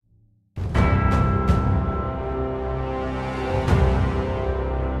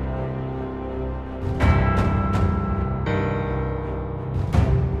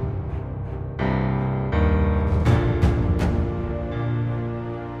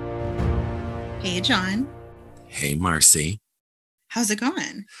Hey, John. Hey, Marcy. How's it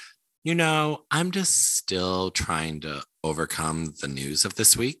going? I'm just still trying to overcome the news of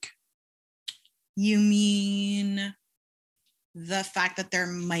this week. You mean the fact that there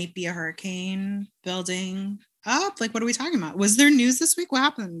might be a hurricane building up? Like, what are we talking about? Was there news this week? What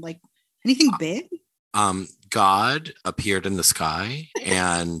happened? Like, anything big? God appeared in the sky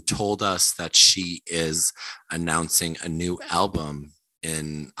and told us that she is announcing a new album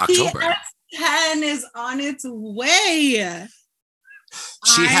in October. PS10 is on its way.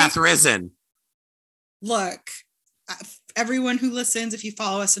 She hath risen. Look, everyone who listens, if you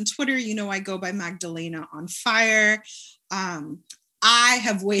follow us on Twitter, you know I go by Magdalena on Fire. I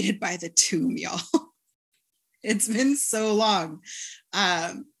have waited by the tomb, y'all. It's been so long.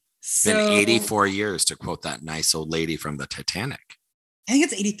 It's been 84 years, to quote that nice old lady from the Titanic. I think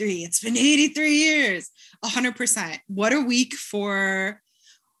it's 83. It's been 83 years. 100%. What a week for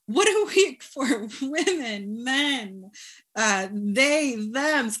women, men, they,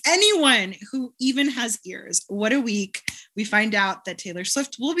 thems, anyone who even has ears. What a week. We find out that Taylor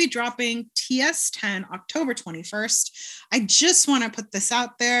Swift will be dropping TS10 October 21st. I just want to put this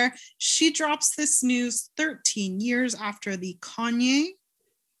out there. She drops this news 13 years after the Kanye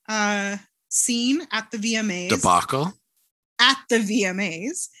scene at the VMAs. Debacle. At the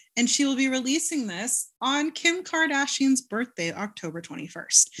VMAs, and she will be releasing this on Kim Kardashian's birthday, October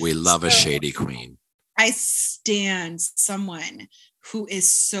 21st. We love a shady queen. I stand someone who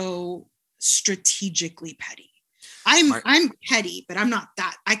is so strategically petty. I'm petty, but I'm not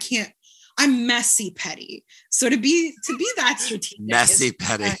that. I'm messy petty. So to be that strategic, messy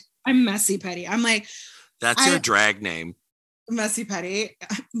petty. I'm messy petty. I'm like, that's your drag name. Messy petty.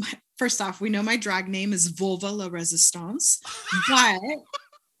 First off, we know my drag name is Vulva La Resistance, but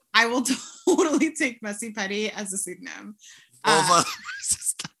I will totally take Messy Petty as a pseudonym. Vulva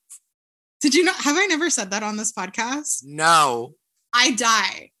Resistance. Did you not? Have I never said that on this podcast? No. I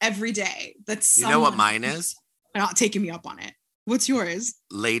die every day. That's you know what mine is? Not taking me up on it. What's yours?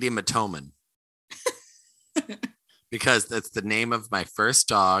 Lady Matoman. Because that's the name of my first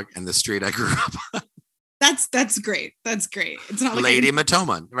dog and the street I grew up on. That's great. That's great. It's not like Lady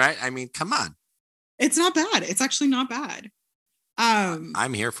Matoman, right? I mean, come on. It's not bad. It's actually not bad.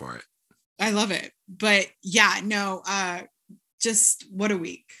 I'm here for it. I love it. But yeah, no, just what a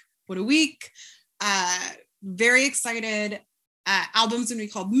week. What a week. Very excited. Album's gonna be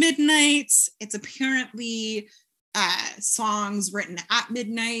called Midnight. It's apparently songs written at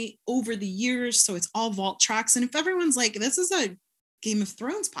midnight over the years. So it's all vault tracks. And if everyone's like, this is a Game of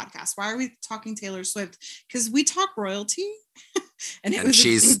Thrones podcast, why are we talking Taylor Swift? Because we talk royalty. and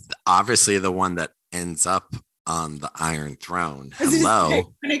she's obviously the one that ends up on the Iron Throne.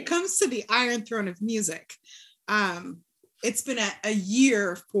 Hello. When it comes to the Iron Throne of music, it's been a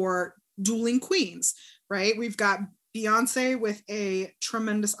year for dueling queens, right? We've got Beyonce with a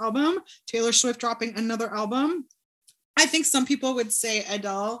tremendous album, Taylor Swift dropping another album. I think some people would say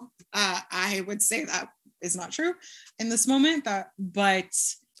Adele. I would say that is not true in this moment, but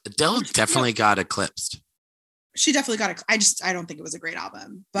Adele definitely got eclipsed. She definitely got it. I don't think it was a great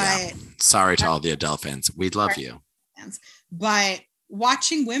album, but yeah. Sorry to all the Adele fans. We love you. But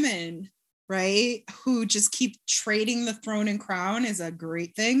watching women, right, who just keep trading the throne and crown is a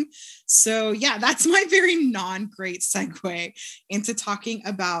great thing. So yeah, that's my very non-great segue into talking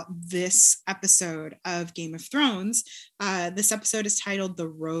about this episode of Game of Thrones. This episode is titled The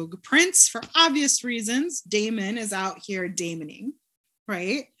Rogue Prince for obvious reasons. Daemon is out here daemoning,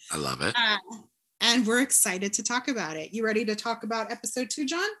 right? I love it. And we're excited to talk about it. You ready to talk about episode 2,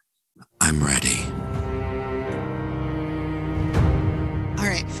 John? I'm ready. All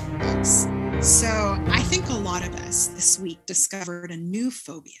right, folks. So I think a lot of us this week discovered a new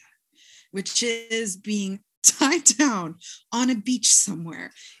phobia, which is being tied down on a beach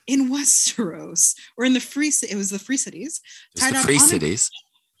somewhere in Westeros or in the Free Cities. It was the Free Cities.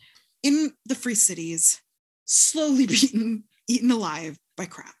 In the Free Cities, slowly eaten alive by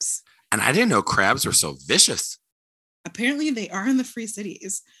crabs. And I didn't know crabs were so vicious. Apparently they are in the Free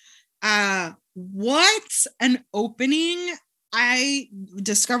Cities. What an opening. I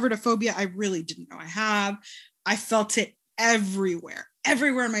discovered a phobia I really didn't know I have. I felt it everywhere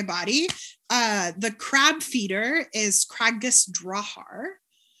in my body. The crab feeder is Craghus Drahar.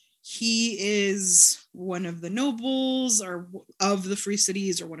 He is one of the nobles or of the Free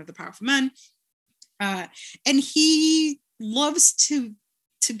Cities or one of the powerful men. And he loves to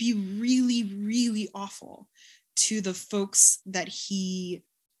be really, really awful to the folks that he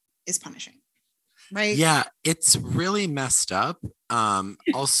is punishing. right? Yeah, it's really messed up.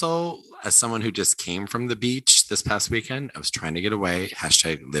 Also, as someone who just came from the beach this past weekend, I was trying to get away.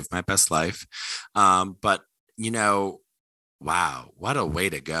 Hashtag live my best life. But you know, wow, what a way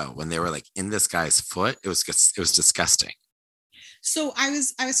to go. When they were like in this guy's foot, it was disgusting. So I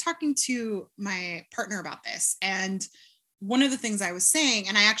was talking to my partner about this, and one of the things I was saying,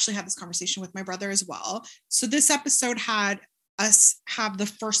 and I actually had this conversation with my brother as well. So this episode had us have the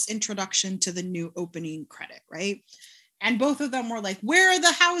first introduction to the new opening credit, right? And both of them were like, where are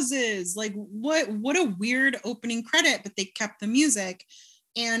the houses? Like, what a weird opening credit, but they kept the music.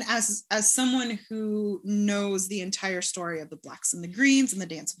 And as someone who knows the entire story of the Blacks and the Greens and the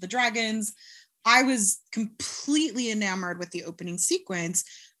Dance of the Dragons, I was completely enamored with the opening sequence.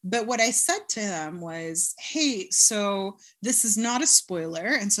 But what I said to them was, hey, so this is not a spoiler.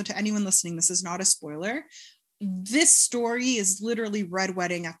 And so to anyone listening, this is not a spoiler. This story is literally red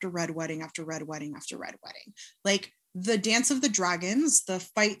wedding after red wedding after red wedding after red wedding. Like the Dance of the Dragons, the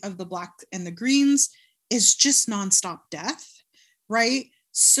fight of the Black and the Greens is just nonstop death, right?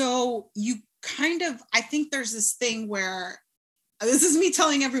 So you kind of, I think there's this thing where this is me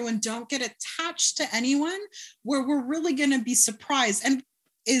telling everyone, don't get attached to anyone, where we're really going to be surprised and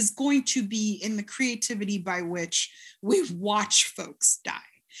is going to be in the creativity by which we watch folks die.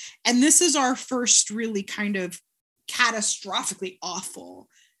 And this is our first really kind of catastrophically awful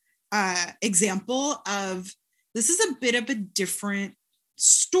example of this is a bit of a different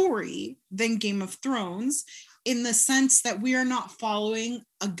story than Game of Thrones in the sense that we are not following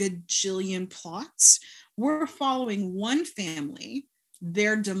a gajillion plots. We're following one family,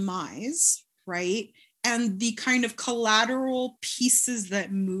 their demise, right? And the kind of collateral pieces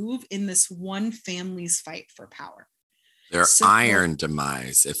that move in this one family's fight for power. Their iron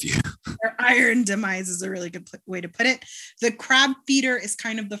demise, if you. Their iron demise is a really good way to put it. The crab feeder is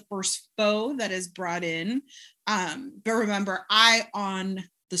kind of the first foe that is brought in. But remember,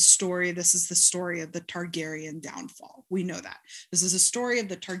 this is the story of the Targaryen downfall. We know that. This is a story of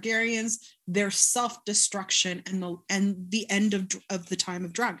the Targaryens, their self-destruction, and the end of the time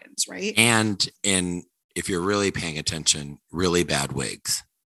of dragons, right? And if you're really paying attention, really bad wigs.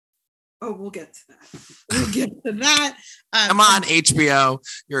 Oh, we'll get to that. Come on, HBO.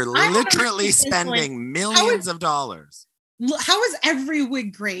 You're literally spending millions of dollars. How is every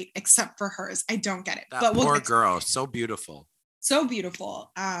wig great except for hers? I don't get it. That poor girl, so beautiful. So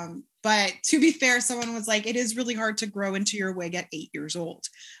beautiful. But to be fair, someone was like, it is really hard to grow into your wig at 8 years old.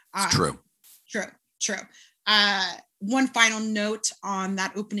 True. One final note on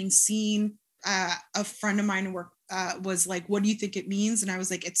that opening scene. A friend of mine was like, what do you think it means? And I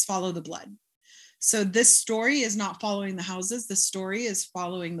was like, it's follow the blood. So this story is not following the houses. The story is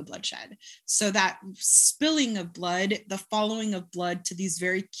following the bloodshed. So that spilling of blood, the following of blood to these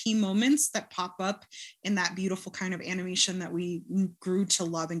very key moments that pop up in that beautiful kind of animation that we grew to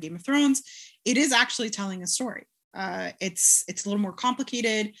love in Game of Thrones, it is actually telling a story. It's a little more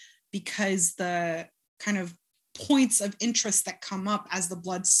complicated because the kind of points of interest that come up as the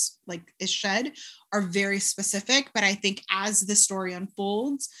blood is shed are very specific. But I think as the story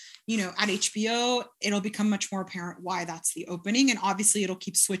unfolds, at HBO, it'll become much more apparent why that's the opening. And obviously it'll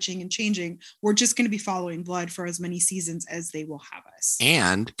keep switching and changing. We're just going to be following blood for as many seasons as they will have us.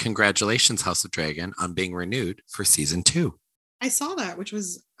 And congratulations, House of Dragon, on being renewed for season 2. I saw that, which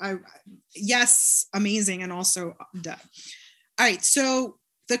was, yes, amazing. And also duh. All right. So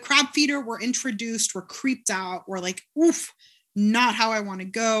the crab feeder were introduced, we're creeped out. We're like, oof, not how I want to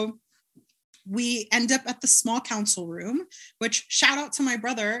go. We end up at the small council room, which shout out to my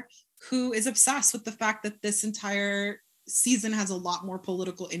brother, who is obsessed with the fact that this entire season has a lot more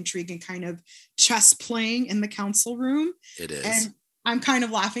political intrigue and kind of chess playing in the council room. It is. And I'm kind of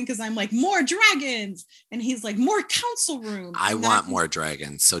laughing because I'm like, more dragons. And he's like, more council room. I want more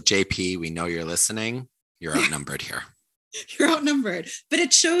dragons. So JP, we know you're listening. You're outnumbered here. You're outnumbered, but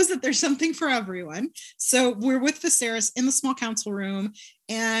it shows that there's something for everyone. So we're with Viserys in the small council room,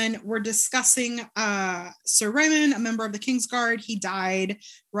 and we're discussing Sir Raymond, a member of the Kingsguard. He died,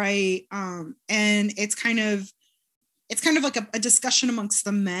 right? And it's kind of like a discussion amongst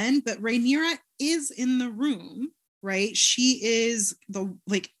the men, but Rhaenyra is in the room, right? She is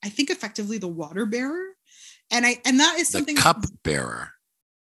I think effectively the water bearer, and that is something. The cup bearer.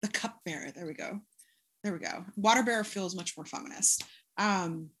 The cup bearer. There we go. Water bearer feels much more feminist.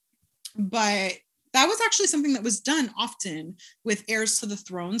 But that was actually something that was done often with heirs to the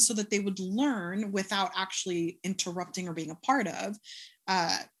throne so that they would learn without actually interrupting or being a part of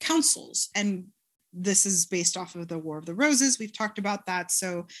councils. And this is based off of the War of the Roses. We've talked about that.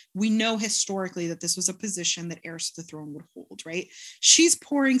 So we know historically that this was a position that heirs to the throne would hold, right? She's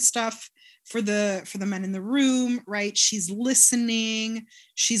pouring stuff for the men in the room, right? She's listening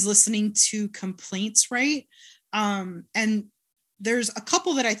to complaints, right? And there's a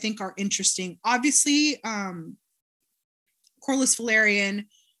couple that I think are interesting. Obviously, Corlys Velaryon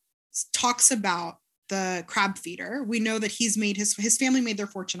talks about the crab feeder. We know that he's made his family made their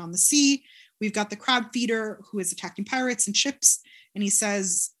fortune on the sea. We've got the crab feeder who is attacking pirates and ships. And he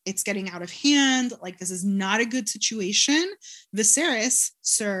says, it's getting out of hand. Like, this is not a good situation. Viserys,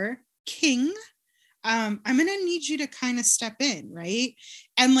 sir, king, I'm going to need you to kind of step in, right?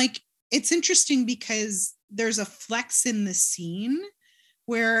 And like, it's interesting because there's a flex in the scene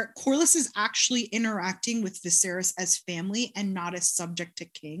where Corlys is actually interacting with Viserys as family and not as subject to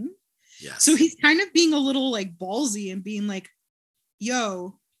king. Yes. So he's kind of being a little like ballsy and being like,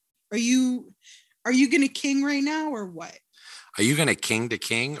 yo, are you going to king right now or what? Are you going to king to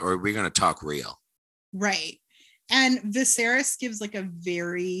king, or are we going to talk real? Right. And Viserys gives like a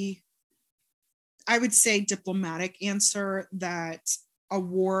very, I would say, diplomatic answer that a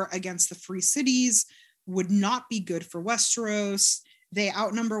war against the free cities would not be good for Westeros. They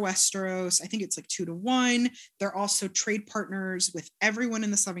outnumber Westeros. I think it's like 2-1. They're also trade partners with everyone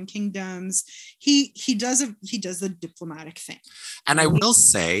in the Seven Kingdoms. He does the diplomatic thing. And I will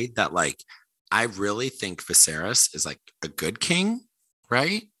say that, like, I really think Viserys is like a good king,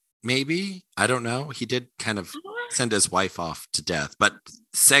 right? Maybe. I don't know. He did kind of send his wife off to death. But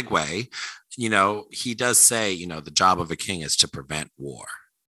segue, he does say, the job of a king is to prevent war.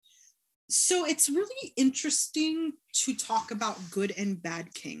 So it's really interesting to talk about good and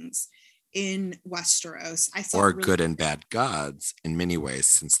bad kings in Westeros. Or good and bad gods in many ways,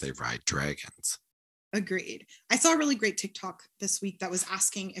 since they ride dragons. Agreed. I saw a really great TikTok this week that was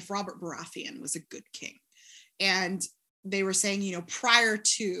asking if Robert Baratheon was a good king. And they were saying, prior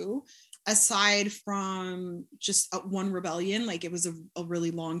to, aside from just one rebellion, like it was a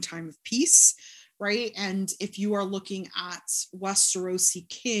really long time of peace, right? And if you are looking at Westerosi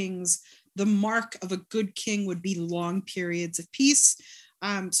kings, the mark of a good king would be long periods of peace.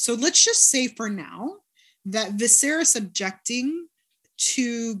 So let's just say for now that Viserys objecting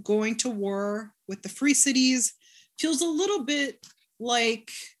to going to war with the free cities feels a little bit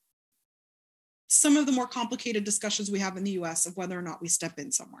like some of the more complicated discussions we have in the US of whether or not we step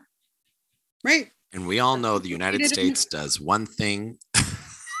in somewhere, right? And we all know the United States does one thing,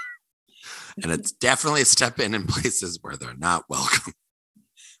 and it's definitely a step in places where they're not welcome.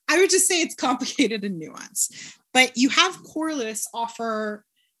 I would just say it's complicated and nuanced, but you have Corlys offer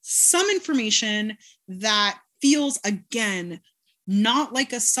some information that feels, again, not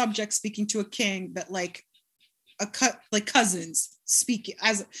like a subject speaking to a king, but like cousins speaking.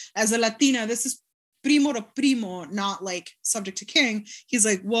 As a Latina, this is primo to primo, not like subject to king. He's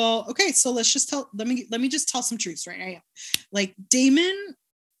like, well, okay, so let me just tell some truths right now. Like, Daemon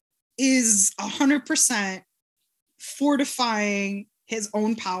is 100% fortifying his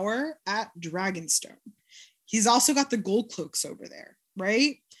own power at Dragonstone. He's also got the gold cloaks over there,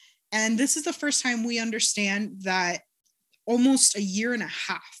 right? And this is the first time we understand that almost a year and a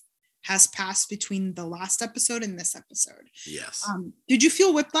half has passed between the last episode and this episode. Yes. Did you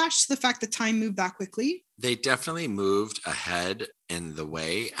feel whiplash to the fact that time moved that quickly? They definitely moved ahead in the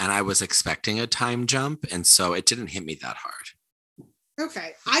way, and I was expecting a time jump, and so it didn't hit me that hard.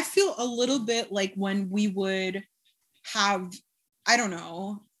 Okay. I feel a little bit like when we would have, I don't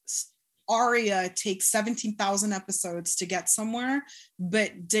know, Arya takes 17,000 episodes to get somewhere,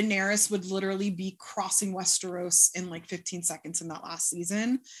 but Daenerys would literally be crossing Westeros in like 15 seconds in that last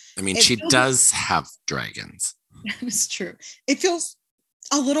season. I mean, she does have dragons. That is true. It feels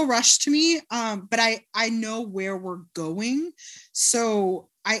a little rushed to me, but I know where we're going. So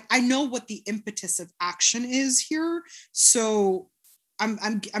I know what the impetus of action is here. So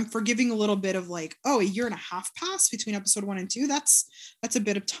I'm forgiving a little bit of like, a year and a half passed between episode 1 and 2. That's a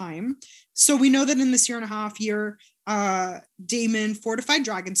bit of time. So we know that in this year and a half year, Daemon fortified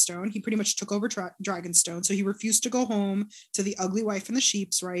Dragonstone. He pretty much took over Dragonstone. So he refused to go home to the ugly wife and the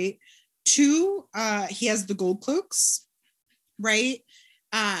sheeps, right? 2, he has the gold cloaks, right?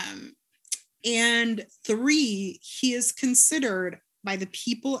 And 3, he is considered by the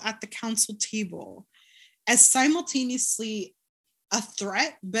people at the council table as simultaneously a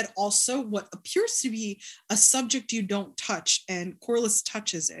threat, but also what appears to be a subject you don't touch. And Corlys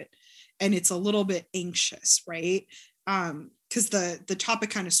touches it, and it's a little bit anxious, right? Because the topic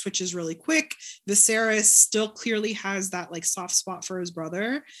kind of switches really quick. Viserys still clearly has that like soft spot for his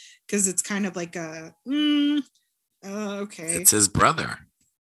brother, because it's kind of like okay. It's his brother.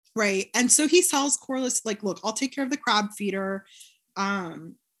 Right. And so he tells Corlys, like, look, I'll take care of the crab feeder.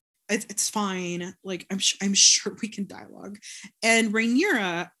 It's fine. Like, I'm sure we can dialogue. And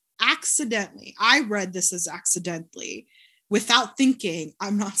Rhaenyra accidentally, I read this as accidentally, without thinking,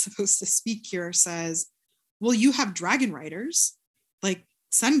 I'm not supposed to speak here, says, well, you have dragon riders. Like,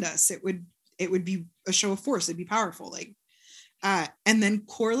 send us. It would be a show of force. It'd be powerful. Like, and then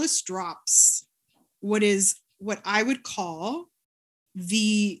Corlys drops what I would call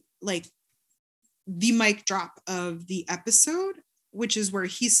the mic drop of the episode, which is where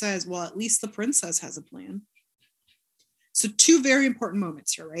he says, well, at least the princess has a plan. So two very important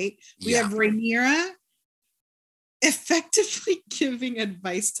moments here, right? We have Rhaenyra effectively giving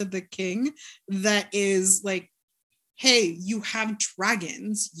advice to the king that is like, hey, you have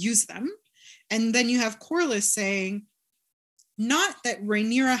dragons, use them. And then you have Corlys saying, not that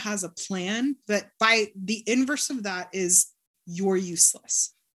Rhaenyra has a plan, but by the inverse of that is you're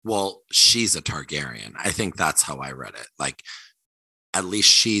useless. Well, she's a Targaryen. I think that's how I read it. Like, at least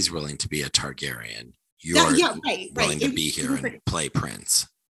she's willing to be a Targaryen. You're willing to be here and play prince.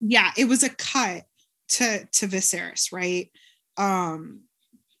 Yeah, it was a cut to Viserys, right? And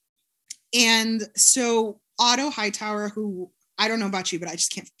so Otto Hightower, who I don't know about you, but I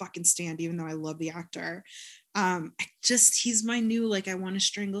just can't fucking stand, even though I love the actor. He's my new, like, I want to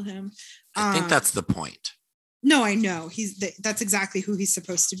strangle him. I think that's the point. No, I know that's exactly who he's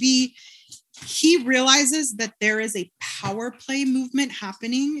supposed to be. He realizes that there is a power play movement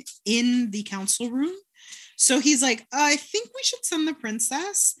happening in the council room. So he's like, I think we should send the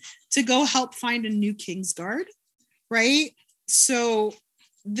princess to go help find a new Kingsguard, right? So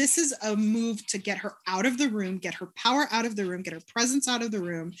this is a move to get her out of the room, get her power out of the room, get her presence out of the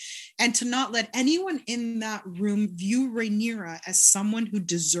room, and to not let anyone in that room view Rhaenyra as someone who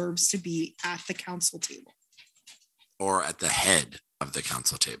deserves to be at the council table. Or at the head of the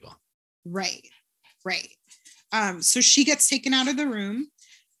council table. Right. So she gets taken out of the room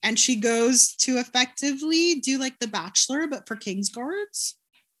and she goes to effectively do like The Bachelor, but for Kingsguards.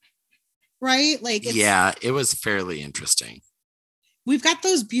 Right? Like, it was fairly interesting. We've got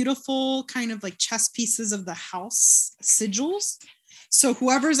those beautiful kind of like chess pieces of the house sigils. So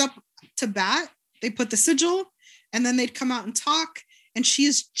whoever's up to bat, they put the sigil and then they'd come out and talk. And she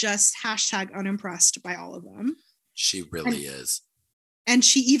is just #unimpressed by all of them. She really is. And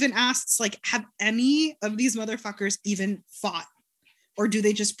she even asks, like, have any of these motherfuckers even fought? Or do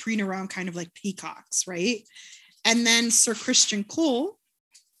they just preen around kind of like peacocks, right? And then Sir Christian Cole.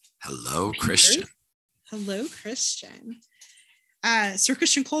 Hello, Christian. Hello, Christian. Sir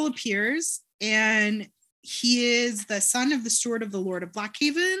Christian Cole appears, and he is the son of the steward of the Lord of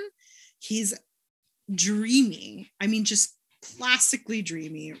Blackhaven. He's dreamy. I mean, just classically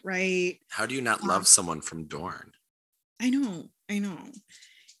dreamy, right? How do you not love someone from Dorne? I know.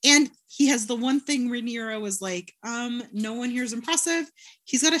 And he has the one thing Rhaenyra was like, no one here is impressive.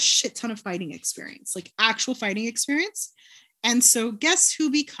 He's got a shit ton of fighting experience, like actual fighting experience. And so guess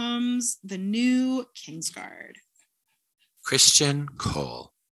who becomes the new Kingsguard? Christian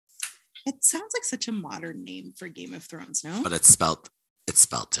Cole. It sounds like such a modern name for Game of Thrones, no? But it's spelled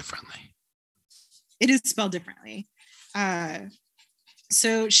differently. It is spelled differently.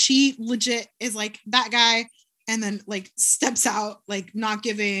 So she legit is like that guy, and then like steps out, like not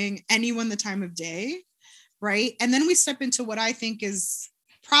giving anyone the time of day, right? And then we step into what I think is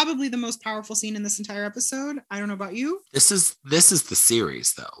probably the most powerful scene in this entire episode. I don't know about you. This is the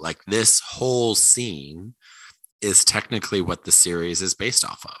series, though. Like, this whole scene is technically what the series is based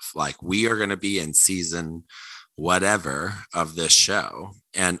off of. Like, we are going to be in season whatever of this show,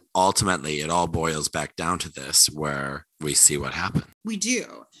 and ultimately it all boils back down to this, where we see what happened. We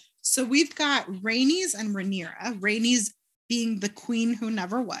do. So we've got Rhaenys and Rhaenyra. Rhaenys being the queen who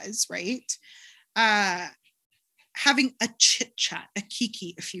never was, right? Having a chit chat, a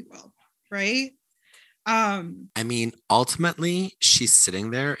kiki, if you will, right? I mean, ultimately, she's sitting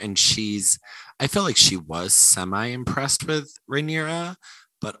there and I feel like she was semi-impressed with Rhaenyra,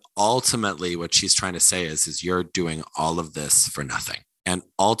 but ultimately what she's trying to say is you're doing all of this for nothing. And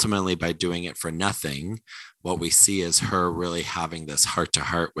ultimately, by doing it for nothing, what we see is her really having this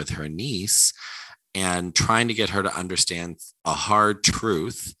heart-to-heart with her niece and trying to get her to understand a hard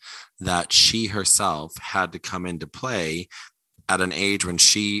truth that she herself had to come into play at an age when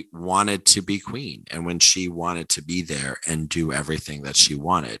she wanted to be queen and when she wanted to be there and do everything that she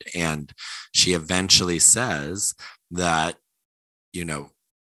wanted. And she eventually says that,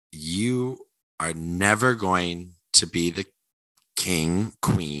 you are never going to be the king,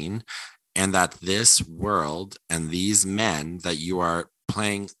 queen, and that this world and these men that you are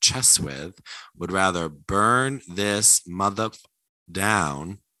playing chess with would rather burn this mother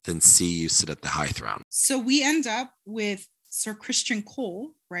down than see you sit at the high throne. So we end up with Sir Christian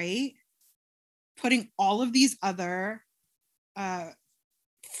Cole, right? Putting all of these other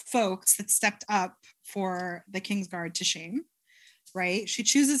folks that stepped up for the Kingsguard to shame, right? She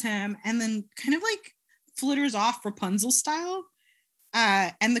chooses him and then kind of like flitters off Rapunzel style.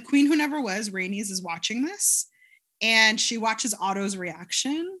 And the queen who never was, Rhaenys, is watching this, and she watches Otto's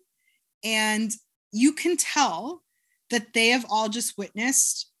reaction. And you can tell that they have all just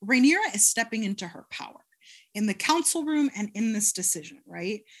witnessed Rhaenyra is stepping into her power in the council room and in this decision,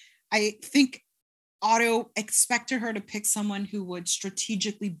 right? I think Otto expected her to pick someone who would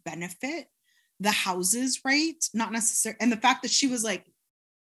strategically benefit the houses, right? Not necessarily. And the fact that she was like,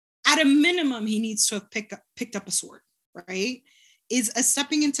 at a minimum, he needs to have picked up a sword, right? Is a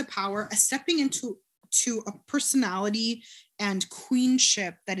stepping into power, a stepping into a personality and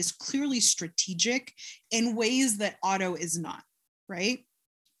queenship that is clearly strategic in ways that Otto is not, right?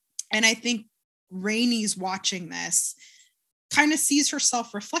 And I think Rhaenys watching this kind of sees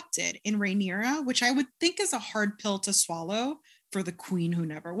herself reflected in Rhaenyra, which I would think is a hard pill to swallow for the queen who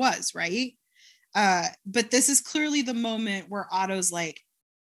never was, right? But this is clearly the moment where Otto's like,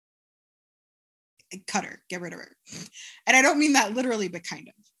 cut her, get rid of her. And I don't mean that literally, but kind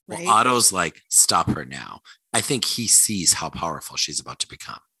of, right? Well, Otto's like, stop her now. I think he sees how powerful she's about to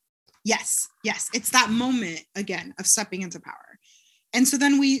become. Yes. It's that moment again of stepping into power. And so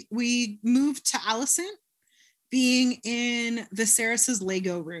then we move to Alicent being in Viserys's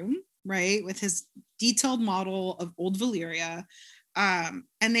Lego room, right? With his detailed model of old Valyria. And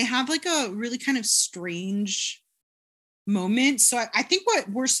they have like a really kind of strange moment. So I think what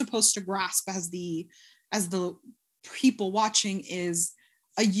we're supposed to grasp as the people watching is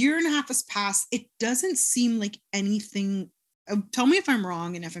a year and a half has passed. It doesn't seem like anything. Tell me if I'm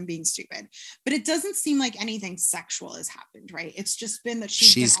wrong and if I'm being stupid, but it doesn't seem like anything sexual has happened, right? It's just been that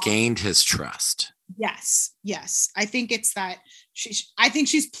she's gained his trust. Yes. I think it's that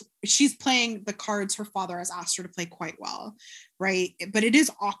she's playing the cards her father has asked her to play quite well, right? But it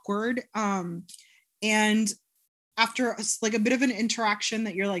is awkward. And after a bit of an interaction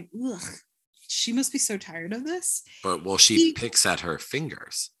that you're like, ugh, she must be so tired of this. But she picks at her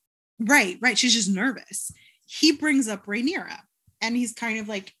fingers. Right. She's just nervous. He brings up Rhaenyra and he's kind of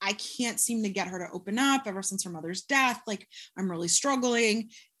like, I can't seem to get her to open up ever since her mother's death. Like, I'm really struggling.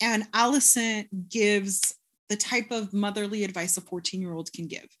 And Alicent gives the type of motherly advice a 14-year-old can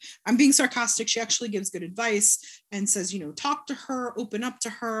give. I'm being sarcastic. She actually gives good advice and says, talk to her, open up to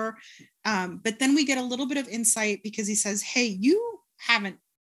her. But then we get a little bit of insight because he says, hey, you haven't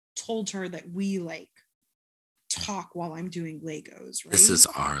told her that we like talk while I'm doing Legos, right? This is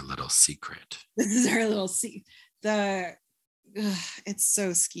our little secret. It's so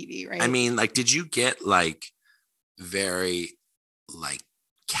skeevy, right? I mean, like, did you get like very like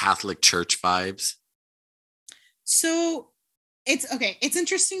Catholic Church vibes? So it's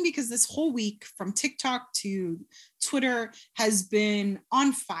interesting because this whole week from TikTok to Twitter has been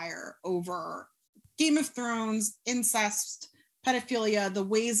on fire over Game of Thrones, incest, pedophilia, the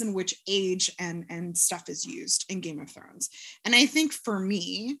ways in which age and stuff is used in Game of Thrones. And I think for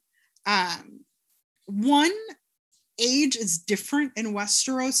me, one, age is different in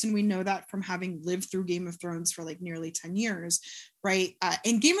Westeros, and we know that from having lived through Game of Thrones for like nearly 10 years, right?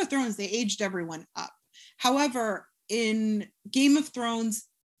 In Game of Thrones, they aged everyone up. However, in Game of Thrones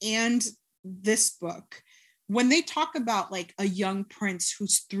and this book, when they talk about like a young prince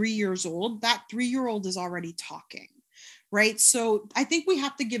who's 3 years old, that 3-year-old is already talking, right? So I think we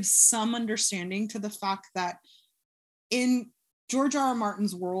have to give some understanding to the fact that in George R.R.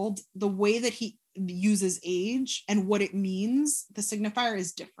 Martin's world, the way that he uses age and what it means, the signifier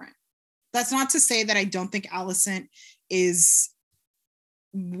is different. That's not to say that I don't think Alicent is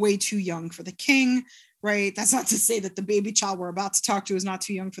way too young for the king, right? That's not to say that the baby child we're about to talk to is not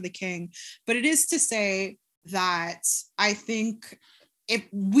too young for the king, but it is to say that I think if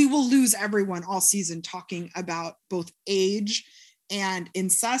we will lose everyone all season talking about both age and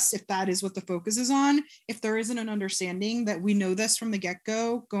incest, if that is what the focus is on, if there isn't an understanding that we know this from the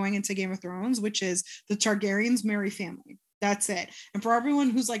get-go going into Game of Thrones, which is the Targaryens marry family. That's it. And for everyone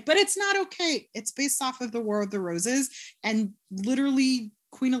who's like, but it's not okay. It's based off of the War of the Roses. And literally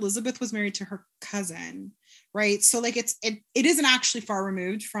Queen Elizabeth was married to her cousin, right? So like it isn't actually far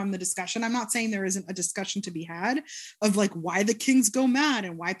removed from the discussion. I'm not saying there isn't a discussion to be had of like why the kings go mad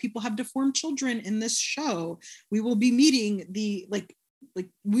and why people have deformed children in this show. We will be meeting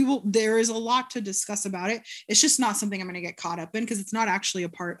there is a lot to discuss about it. It's just not something I'm going to get caught up in because it's not actually a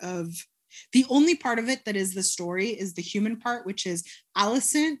part of the only part of it that is the story is the human part, which is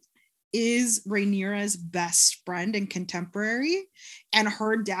Alicent is Rhaenyra's best friend and contemporary, and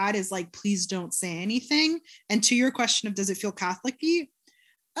her dad is like, please don't say anything. And to your question of does it feel Catholic-y?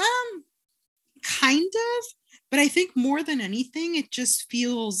 Kind of, but I think more than anything, it just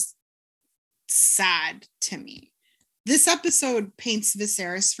feels sad to me. This episode paints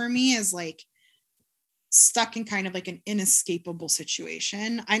Viserys for me as like stuck in kind of like an inescapable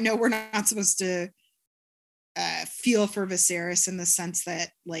situation. I know we're not supposed to feel for Viserys in the sense that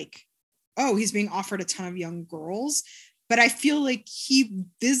like, oh, he's being offered a ton of young girls, but I feel like he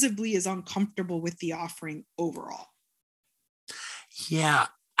visibly is uncomfortable with the offering overall. Yeah.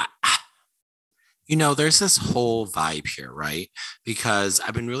 You know, there's this whole vibe here, right? Because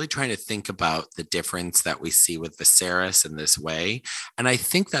I've been really trying to think about the difference that we see with Viserys in this way. And I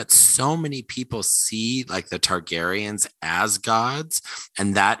think that so many people see like the Targaryens as gods.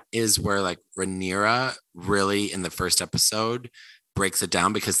 And that is where like Rhaenyra really in the first episode breaks it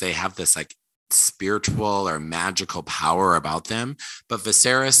down, because they have this like spiritual or magical power about them. But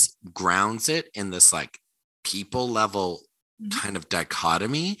Viserys grounds it in this like people level kind of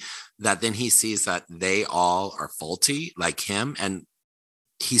dichotomy, that then he sees that they all are faulty like him, and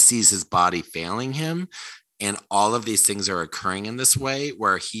he sees his body failing him, and all of these things are occurring in this way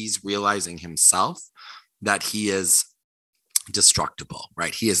where he's realizing himself that he is destructible,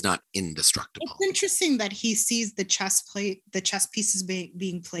 right? He is not indestructible. It's interesting that he sees the chess pieces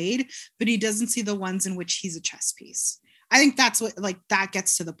being played, but he doesn't see the ones in which he's a chess piece. I think that's what, like, that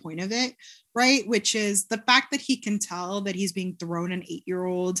gets to the point of it, right? Which is the fact that he can tell that he's being thrown an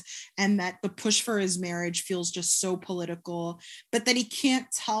 8-year-old, and that the push for his marriage feels just so political, but that he can't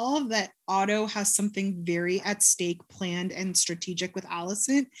tell that Otto has something very at stake, planned and strategic with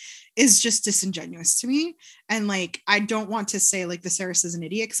Alicent, is just disingenuous to me. And like, I don't want to say like Viserys is an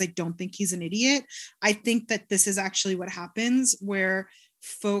idiot, because I don't think he's an idiot. I think that this is actually what happens, where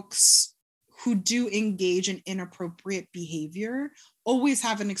folks who do engage in inappropriate behavior always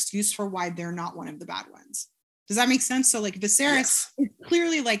have an excuse for why they're not one of the bad ones. Does that make sense? So like Viserys is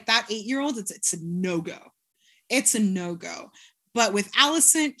clearly like that 8-year-old, it's a no-go. It's a no-go. But with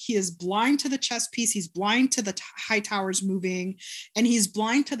Alicent, he is blind to the chess piece. He's blind to the high towers moving. And he's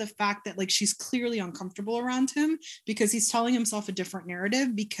blind to the fact that like she's clearly uncomfortable around him, because he's telling himself a different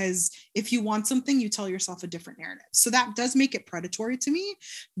narrative. Because if you want something, you tell yourself a different narrative. So that does make it predatory to me.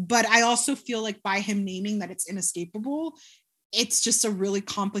 But I also feel like by him naming that it's inescapable, it's just a really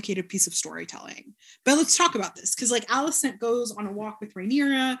complicated piece of storytelling. But let's talk about this, because like Alicent goes on a walk with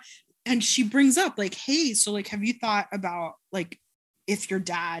Rhaenyra, and she brings up like, hey, so like, have you thought about like if your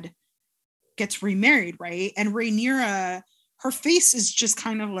dad gets remarried, right? And Rhaenyra, her face is just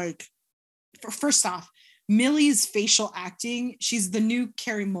kind of like, first off, Millie's facial acting, she's the new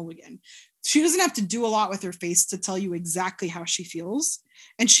Carey Mulligan. She doesn't have to do a lot with her face to tell you exactly how she feels.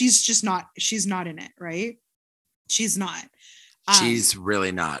 And she's not in it, right? She's not. She's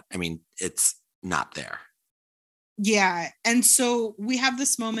really not. I mean, it's not there. Yeah. And so we have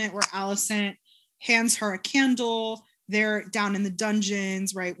this moment where Alicent hands her a candle. They're down in the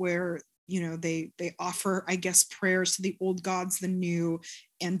dungeons, right, where, you know, they offer, I guess, prayers to the old gods, the new,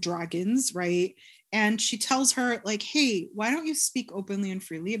 and dragons, right? And she tells her like, hey, why don't you speak openly and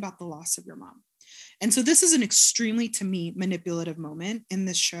freely about the loss of your mom? And so this is an extremely, to me, manipulative moment in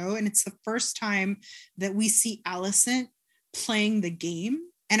this show. And it's the first time that we see Alicent playing the game.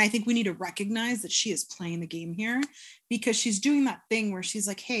 And I think we need to recognize that she is playing the game here, because she's doing that thing where she's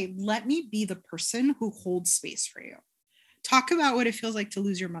like, hey, let me be the person who holds space for you. Talk about what it feels like to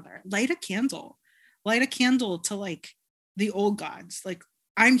lose your mother. Light a candle to like the old gods. Like,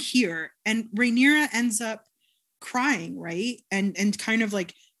 I'm here. And Rhaenyra ends up crying, right? And kind of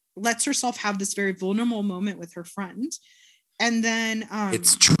like lets herself have this very vulnerable moment with her friend. And then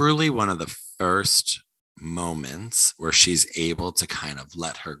it's truly one of the first moments where she's able to kind of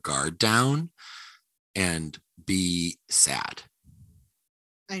let her guard down and be sad.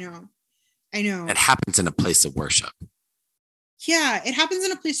 I know. It happens in a place of worship. Yeah, it happens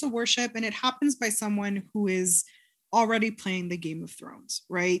in a place of worship, and it happens by someone who is already playing the Game of Thrones,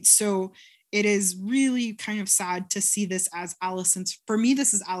 right? So it is really kind of sad to see this as for me,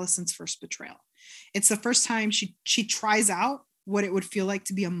 this is Alicent's first betrayal. It's the first time she tries out what it would feel like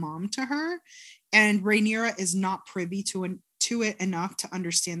to be a mom to her. And Rhaenyra is not privy to it enough to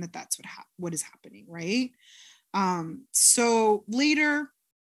understand that that's what is happening, right? So later,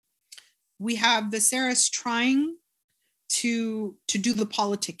 we have Viserys trying to do the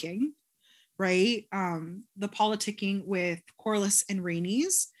politicking, right? The politicking with Corlys and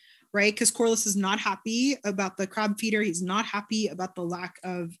Rhaenys, right? Because Corlys is not happy about the crab feeder. He's not happy about the lack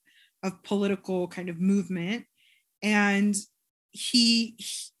of political kind of movement. And he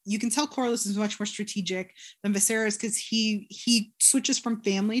you can tell Corlys is much more strategic than Viserys, because he switches from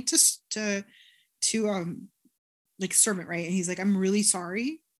family to like servant, right? And he's like, I'm really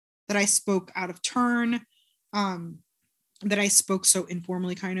sorry that I spoke out of turn, that I spoke so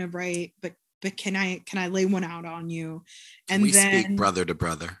informally, kind of, right? But can I lay one out on you? And we then speak brother to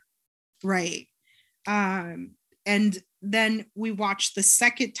brother, right? And then we watch the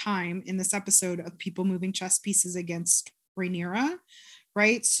second time in this episode of people moving chess pieces against Rhaenyra,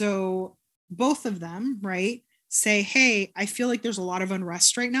 right? So both of them, right, say, hey, I feel like there's a lot of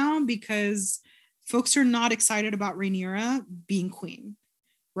unrest right now because folks are not excited about Rhaenyra being queen,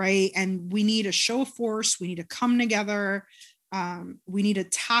 right? And we need a show of force. We need to come together. We need to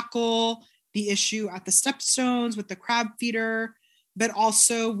tackle the issue at the Stepstones with the crab feeder, but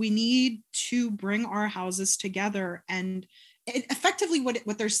also we need to bring our houses together. And effectively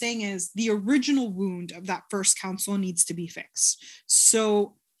what they're saying is the original wound of that first council needs to be fixed.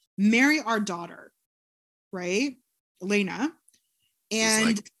 So marry our daughter, right? Elena. And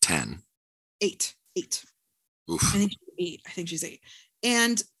like 10. 8. Oof. I think she's 8. I think she's 8.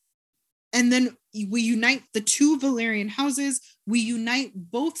 And then we unite the two Valyrian houses. We unite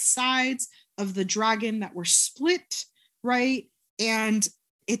both sides of the dragon that were split, right? And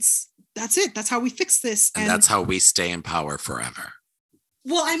that's it. That's how we fix this. And that's how we stay in power forever.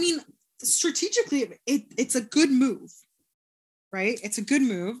 Well, I mean, strategically, it's a good move, right? It's a good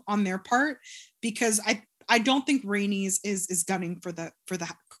move on their part, because I don't think Rhaenys is gunning for the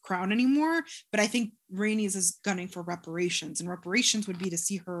crown anymore, but I think Rhaenys is gunning for reparations, and reparations would be to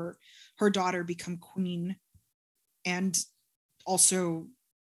see her daughter become queen and also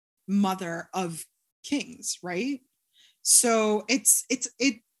mother of kings, right? So it's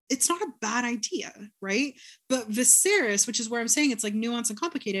not a bad idea, right? But Viserys, which is where I'm saying it's like nuanced and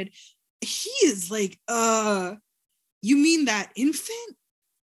complicated, he is like, you mean that infant,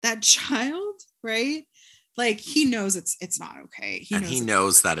 that child, right? Like, he knows it's not okay. He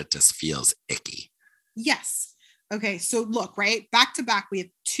knows that it just feels icky. Yes. Okay. So look, right, back to back, we have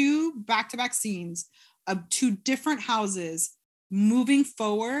 2 back-to-back scenes of 2 different houses moving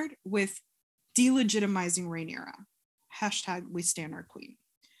forward with delegitimizing Rhaenyra. # we stand our queen.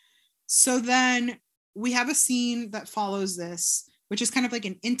 So then we have a scene that follows this, which is kind of like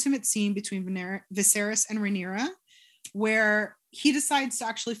an intimate scene between Viserys and Rhaenyra, where he decides to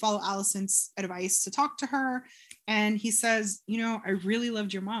actually follow Alicent's advice to talk to her. And he says, I really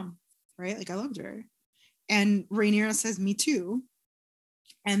loved your mom, right? Like, I loved her. And Rhaenyra says, me too.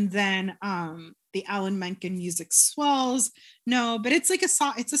 And then the Alan Menken music swells. No, but it's like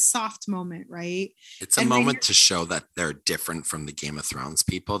it's a soft moment, right? It's a moment to show that they're different from the Game of Thrones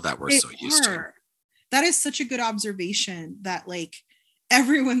people that we're so used to. That is such a good observation, that like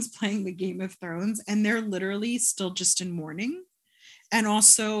everyone's playing the Game of Thrones and they're literally still just in mourning, and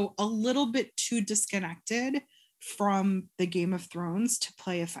also a little bit too disconnected from the Game of Thrones to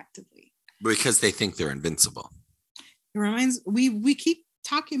play effectively. Because they think they're invincible. It reminds, we keep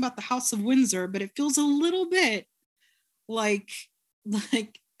talking about the House of Windsor, but it feels a little bit like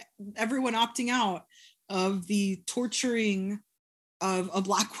everyone opting out of the torturing of a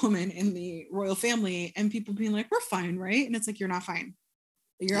Black woman in the royal family, and people being like, we're fine, right? And it's like, you're not fine.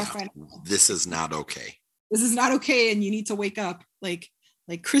 You're not fine. This is not okay. This is not okay, and you need to wake up. Like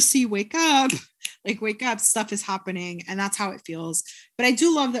Chrissy, wake up. Like, wake up, stuff is happening. And that's how it feels. But I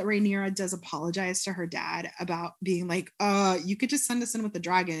do love that Rhaenyra does apologize to her dad about being like, you could just send us in with the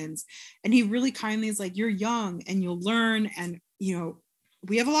dragons. And he really kindly is like, you're young and you'll learn. And,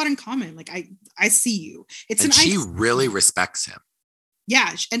 we have a lot in common. Like, I see you. She really respects him.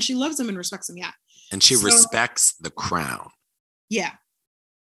 Yeah. And she loves him and respects him. Yeah. And she respects the crown. Yeah.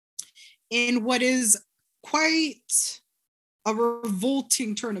 In what is quite a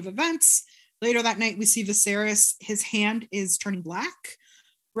revolting turn of events, later that night we see Viserys, his hand is turning black,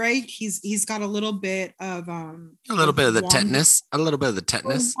 right? He's got a little bit of the tetanus,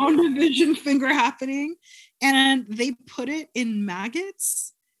 WandaVision finger happening, and they put it in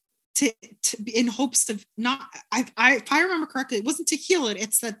maggots to in hopes of not, if I remember correctly, it wasn't to heal it,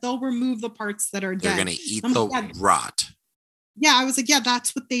 it's that they'll remove the parts that are dead. They're gonna eat the rot. Yeah, I was like, yeah,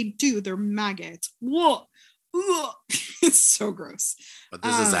 that's what they do. They're maggots. Whoa. Ugh. It's so gross. But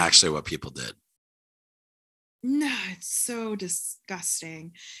this is actually what people did. No, it's so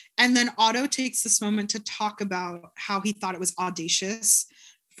disgusting. And then Otto takes this moment to talk about how he thought it was audacious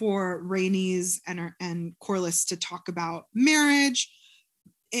for Rhaenys and Corlys to talk about marriage.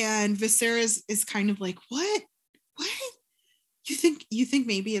 And Viserys is kind of like, what? You think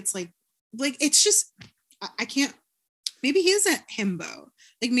maybe it's like it's just, I can't, maybe he is a himbo.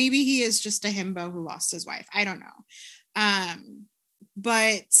 Like, maybe he is just a himbo who lost his wife. I don't know.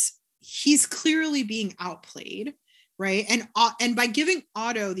 But he's clearly being outplayed, right? And by giving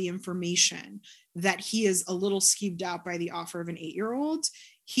Otto the information that he is a little skeeved out by the offer of an 8-year-old,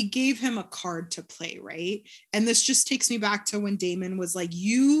 he gave him a card to play, right? And this just takes me back to when Damon was like,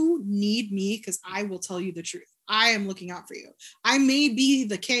 you need me because I will tell you the truth. I am looking out for you. I may be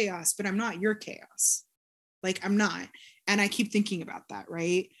the chaos, but I'm not your chaos. Like, I'm not. And I keep thinking about that,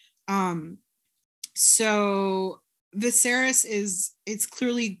 right? So Viserys is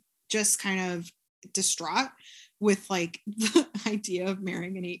clearly just kind of distraught with like the idea of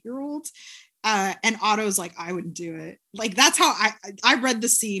marrying an 8-year-old. And Otto's like, I wouldn't do it. Like, that's how I read the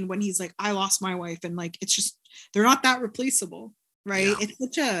scene when he's like, I lost my wife. And like, it's just, they're not that replaceable, right?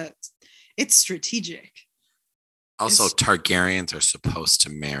 Yeah. It's strategic. Also, Targaryens are supposed to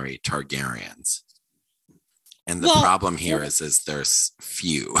marry Targaryens. And the problem here is there's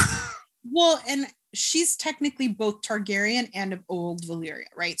few. Well, and she's technically both Targaryen and of old Valyria,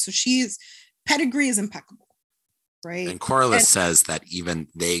 right? So pedigree is impeccable, right? And Corlys says that even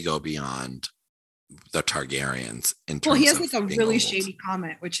they go beyond the Targaryens in terms of he has like a really old. shady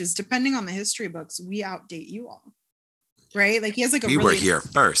comment, which is, depending on the history books, we outdate you all, right? Like, he has like we were here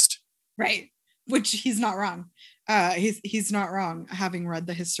first, right? Which he's not wrong. He's not wrong, having read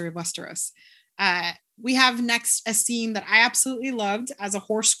the history of Westeros. We have next a scene that I absolutely loved as a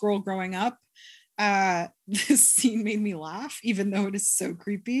horse girl growing up. This scene made me laugh, even though it is so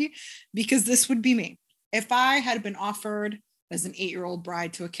creepy, because this would be me. If I had been offered as an 8-year-old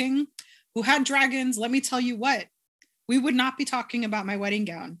bride to a king who had dragons, let me tell you what, we would not be talking about my wedding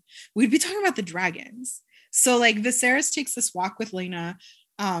gown. We'd be talking about the dragons. So like, Viserys takes this walk with Laena,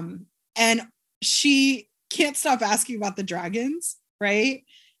 and she can't stop asking about the dragons, right?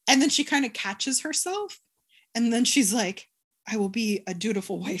 And then she kind of catches herself. And then she's like, I will be a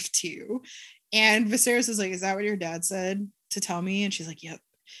dutiful wife to you. And Viserys is like, is that what your dad said to tell me? And she's like, yep.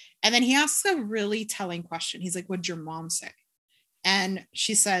 And then he asks a really telling question. He's like, what'd your mom say? And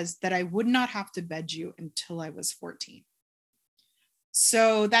she says that I would not have to bed you until I was 14.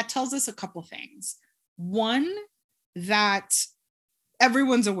 So that tells us a couple things. One, that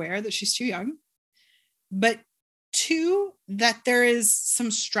everyone's aware that she's too young. But two, that there is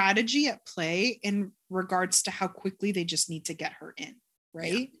some strategy at play in regards to how quickly they just need to get her in,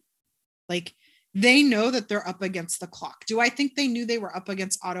 right? Yeah. Like, they know that they're up against the clock. Do I think they knew they were up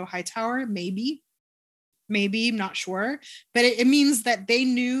against Otto Hightower? Maybe, I'm not sure. But it means that they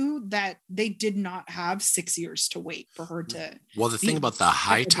knew that they did not have 6 years to wait for her to. Well, the thing about the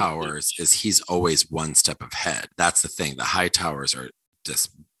Hightowers is he's always one step ahead. That's the thing. The Hightowers are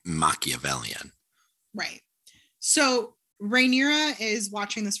just Machiavellian. Right. So Rhaenyra is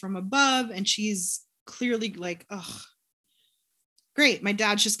watching this from above, and she's clearly like, oh, great. My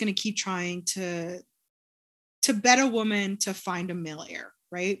dad's just going to keep trying to bet a woman to find a male heir,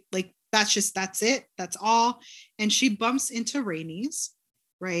 right? Like, that's it. That's all. And she bumps into Rhaenys,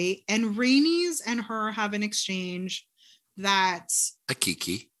 right? And Rhaenys and her have an exchange that's a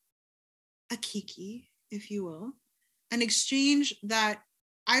kiki, if you will, an exchange that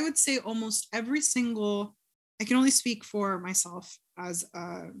I would say almost every single, I can only speak for myself as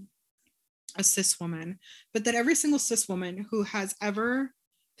a cis woman, but that every single cis woman who has ever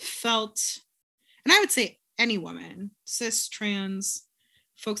felt, and I would say any woman, cis, trans,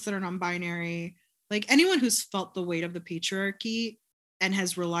 folks that are non-binary, like anyone who's felt the weight of the patriarchy and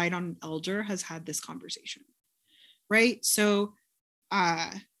has relied on an elder has had this conversation, right? So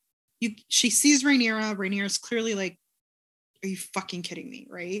she sees Rhaenyra. Rhaenyra's clearly like, are you fucking kidding me,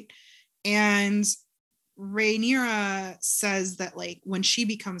 right? And Rhaenyra says that like, when she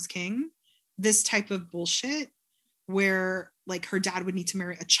becomes king, this type of bullshit where like her dad would need to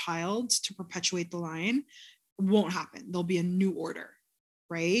marry a child to perpetuate the line won't happen. There'll be a new order,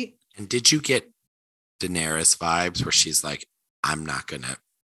 right? And did you get Daenerys vibes where she's like, I'm not gonna.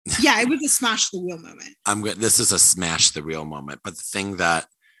 Yeah, it was a smash the wheel moment. This is a smash the wheel moment. But the thing that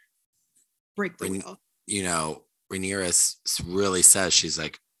break the wheel, you know, Rhaenyra really says, she's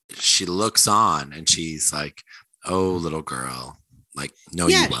like, she looks on and she's like, oh, little girl, like, no,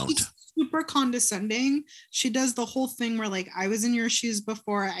 you won't. Super condescending. She does the whole thing where like, I was in your shoes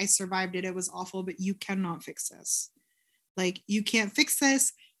before, I survived it, it was awful, but you cannot fix this. Like, you can't fix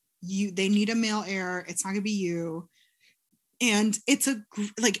this. They need a male heir. It's not gonna be you. And it's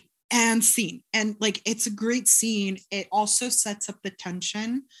scene, and like, it's a great scene. It also sets up the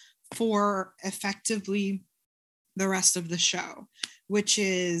tension for effectively the rest of the show, which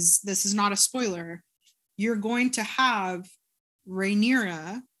is, this is not a spoiler, you're going to have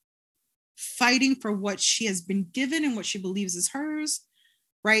Rhaenyra fighting for what she has been given and what she believes is hers,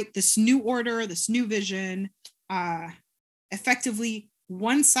 right? This new order, this new vision, effectively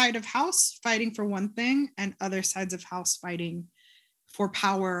one side of house fighting for one thing and other sides of house fighting for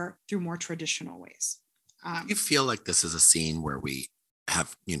power through more traditional ways. You feel like this is a scene where we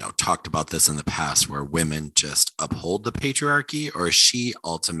have, talked about this in the past, where women just uphold the patriarchy, or is she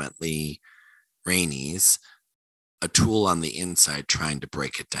ultimately, Rhaenys, a tool on the inside trying to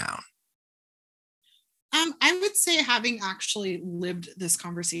break it down? I would say, having actually lived this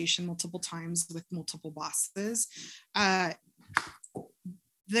conversation multiple times with multiple bosses,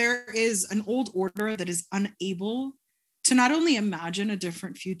 there is an old order that is unable to not only imagine a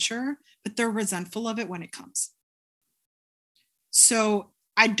different future, but they're resentful of it when it comes. So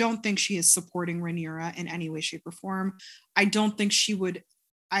I don't think she is supporting Rhaenyra in any way, shape, or form. I don't think she would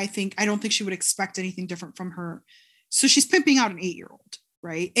expect anything different from her. So she's pimping out an 8-year-old,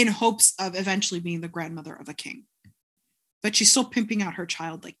 right? In hopes of eventually being the grandmother of a king. But she's still pimping out her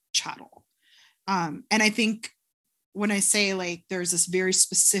child like chattel. And I think when I say like there's this very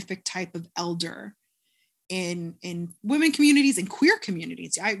specific type of elder in women communities and queer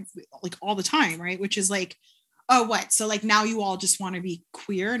communities, I like all the time, right? Which is like, oh, what? So like now you all just want to be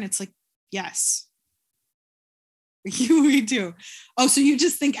queer? And it's like, yes. We do. Oh, so you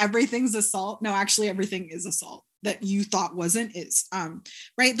just think everything's assault? No, actually everything is assault that you thought wasn't is.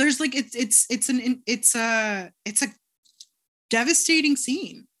 Right. There's like it's a devastating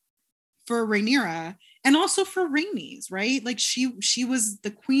scene for Rhaenyra and also for Rhaenys, right? Like she was the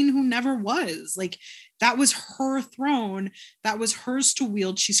queen who never was. Like that was her throne. That was hers to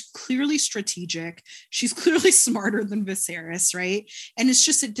wield. She's clearly strategic. She's clearly smarter than Viserys, right? And it's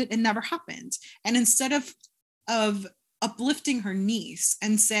just it never happened. And instead of uplifting her niece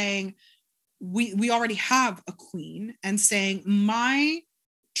and saying, we already have a queen, and saying my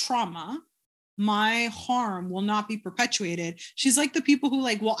trauma, my harm will not be perpetuated. She's like the people who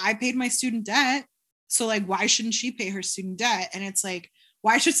like, well, I paid my student debt, so like why shouldn't she pay her student debt? And it's like,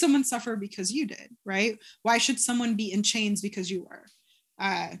 why should someone suffer because you did, right? Why should someone be in chains because you were?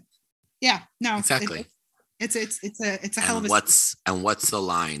 Yeah, no, exactly. It's a hell of a. What's the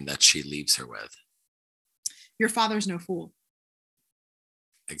line that she leaves her with? Your father's no fool.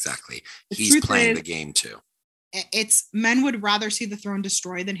 Exactly. He's playing the game too. It's men would rather see the throne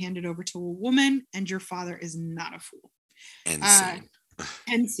destroyed than handed over to a woman, and your father is not a fool.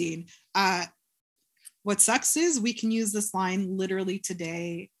 End scene. What sucks is we can use this line literally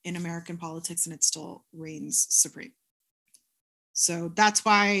today in American politics and it still reigns supreme. So that's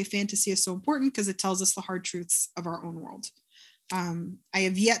why fantasy is so important, because it tells us the hard truths of our own world. I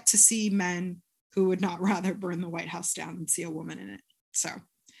have yet to see men who would not rather burn the White House down than see a woman in it. So,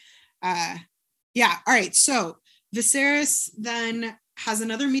 yeah. All right. So Viserys then has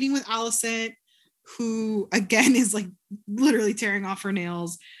another meeting with Alicent, who again is like literally tearing off her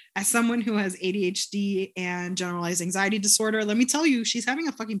nails. As someone who has ADHD and generalized anxiety disorder, let me tell you, she's having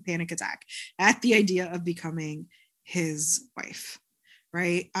a fucking panic attack at the idea of becoming his wife,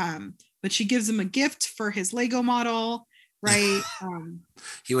 right? But she gives him a gift for his Lego model, right?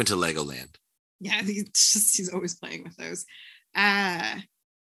 He went to Legoland. Yeah, he's always playing with those.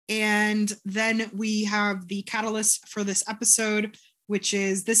 And then we have the catalyst for this episode, which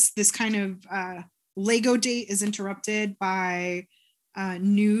is this kind of Lego date is interrupted by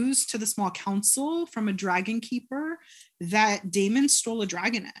news to the small council from a dragon keeper that Daemon stole a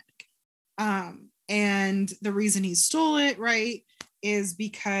dragon egg. And the reason he stole it, right, is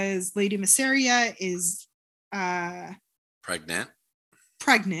because Lady Mysaria is pregnant.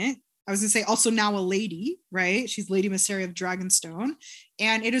 I was gonna say also now a lady, right? She's Lady Mysaria of Dragonstone,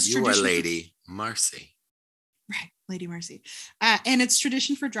 and it is tradition. You are Lady Marcy, right? Lady Marcy, and it's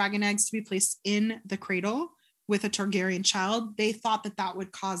tradition for dragon eggs to be placed in the cradle with a Targaryen child. They thought that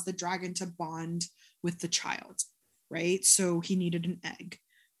would cause the dragon to bond with the child, right? So he needed an egg,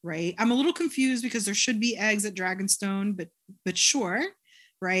 right? I'm a little confused because there should be eggs at Dragonstone, but sure.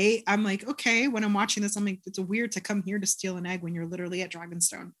 Right. I'm like, okay, when I'm watching this, I'm like, it's weird to come here to steal an egg when you're literally at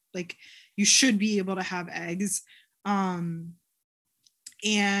Dragonstone. Like you should be able to have eggs. And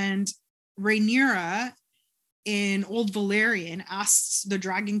Rhaenyra in Old Valyrian asks the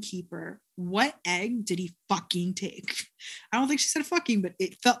dragon keeper, what egg did he fucking take? I don't think she said fucking, but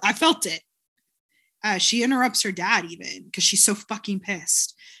I felt it. She interrupts her dad even because she's so fucking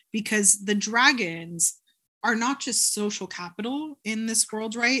pissed, because the dragons are not just social capital in this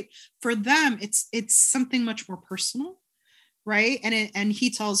world, right? For them, it's something much more personal, right? And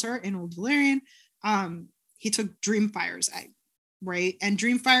he tells her in Old Valyrian, he took Dreamfire's egg, right? And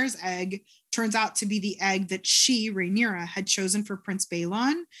Dreamfire's egg turns out to be the egg that she, Rhaenyra, had chosen for Prince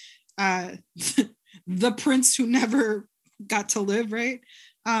Baelon, the prince who never got to live, right?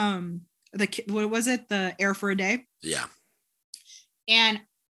 What was it? The heir for a day? Yeah. And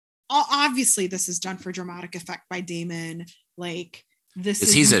obviously this is done for dramatic effect by Daemon. Like this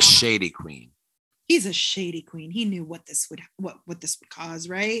is he's a shady queen. He's a shady queen. He knew what this would cause,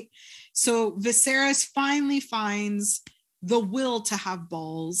 right? So Viserys finally finds the will to have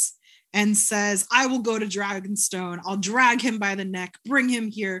balls and says, I will go to Dragonstone. I'll drag him by the neck, bring him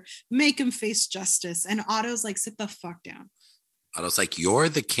here, make him face justice. And Otto's like, sit the fuck down. Otto's like, you're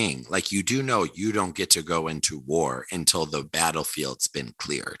the king. Like, you do know you don't get to go into war until the battlefield's been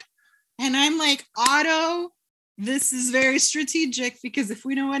cleared. And I'm like, Otto, this is very strategic, because if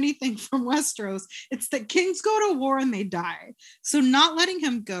we know anything from Westeros, it's that kings go to war and they die. So not letting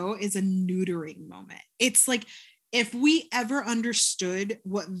him go is a neutering moment. It's like, if we ever understood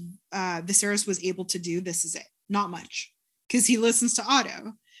what Viserys was able to do, this is it. Not much, because he listens to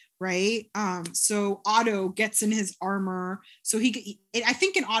Otto, right? So Otto gets in his armor. So I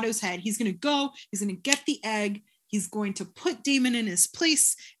think in Otto's head, he's going to go, he's going to get the egg, he's going to put Daemon in his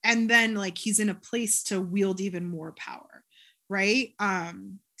place, and then like he's in a place to wield even more power, right?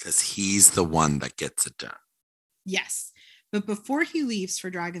 Because he's the one that gets it done. Yes. But before he leaves for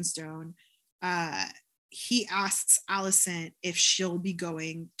Dragonstone, he asks Alicent if she'll be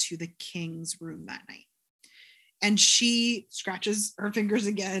going to the king's room that night. And she scratches her fingers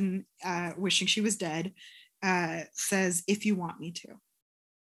again, wishing she was dead, says, if you want me to.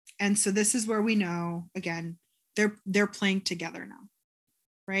 And so this is where we know, again, they're playing together now,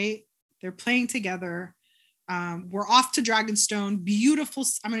 right? They're playing together. We're off to Dragonstone. Beautiful,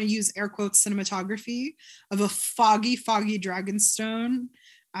 I'm going to use air quotes, cinematography of a foggy Dragonstone.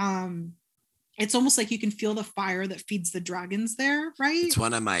 It's almost like you can feel the fire that feeds the dragons there, right? It's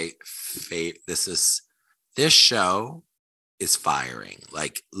one of my favorite. This show is firing,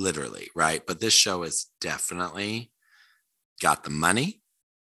 like literally, right? But this show is definitely got the money,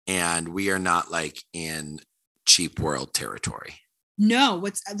 and we are not like in cheap world territory. No,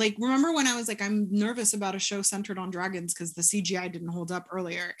 what's like, remember when I was like, I'm nervous about a show centered on dragons because the CGI didn't hold up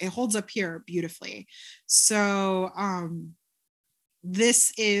earlier. It holds up here beautifully. So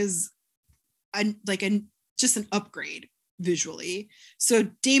this is just an upgrade visually. So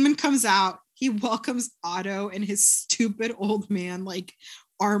Daemon comes out, he welcomes Otto in his stupid old man like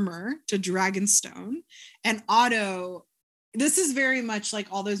armor to Dragonstone. And Otto, this is very much like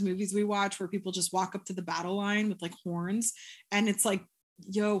all those movies we watch where people just walk up to the battle line with like horns, and it's like,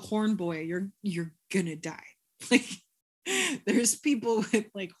 yo, horn boy, you're gonna die. Like there's people with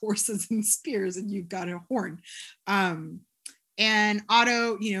like horses and spears, and you've got a horn. And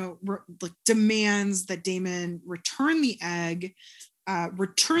Otto, like demands that Daemon return the egg,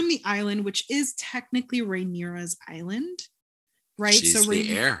 return the island, which is technically Rhaenyra's island, right? She's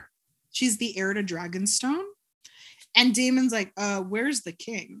the heir. She's the heir to Dragonstone. And Daemon's like, where's the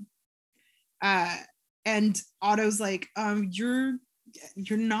king? And Otto's like, you're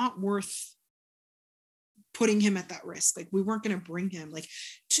not worth putting him at that risk. Like, we weren't going to bring him. Like,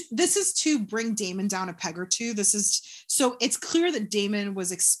 this is to bring Daemon down a peg or two. So it's clear that Daemon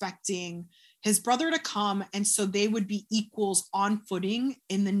was expecting his brother to come, and so they would be equals on footing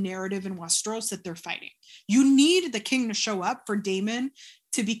in the narrative in Westeros that they're fighting. You need the king to show up for Daemon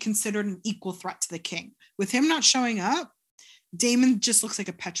to be considered an equal threat to the king. With him not showing up, Daemon just looks like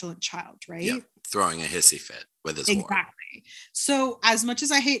a petulant child, right? Yep. Throwing a hissy fit with his exactly. war. So as much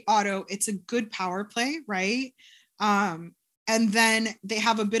as I hate Otto, it's a good power play, right? And then they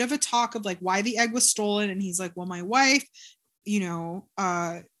have a bit of a talk of like why the egg was stolen, and he's like, well, my wife,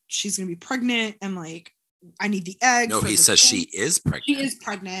 she's gonna be pregnant, and like I need the egg. No, he says she is pregnant. She is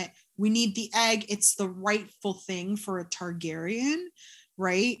pregnant. We need the egg. It's the rightful thing for a Targaryen,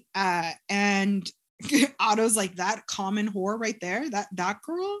 right? And Otto's like, that common whore right there, that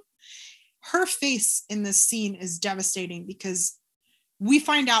girl, her face in this scene is devastating, because we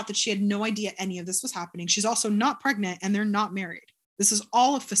find out that she had no idea any of this was happening. She's also not pregnant, and they're not married. This is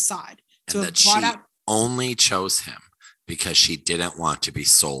all a facade. And that she only chose him because she didn't want to be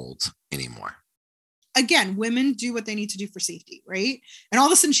sold anymore. Again, women do what they need to do for safety, right? And all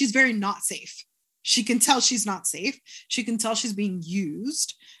of a sudden, she's very not safe. She can tell she's not safe. She can tell she's being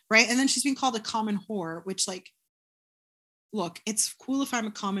used, right? And then she's being called a common whore, which, like, look, it's cool if I'm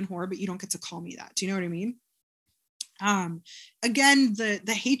a common whore, but you don't get to call me that. Do you know what I mean? Again, the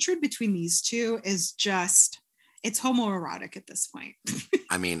hatred between these two is just, it's homoerotic at this point.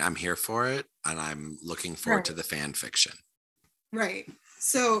 I mean, I'm here for it, and I'm looking forward to the fan fiction. Right.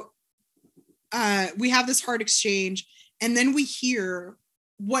 So we have this hard exchange, and then we hear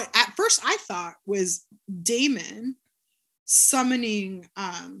what at first I thought was Daemon summoning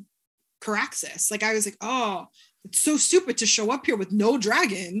Caraxes. Like, I was like, oh, it's so stupid to show up here with no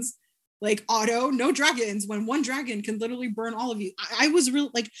dragons. like auto, no dragons, when one dragon can literally burn all of you. I was real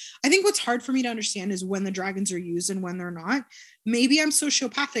like, I think what's hard for me to understand is when the dragons are used and when they're not. Maybe I'm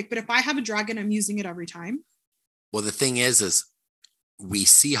sociopathic, but if I have a dragon, I'm using it every time. Well, the thing is we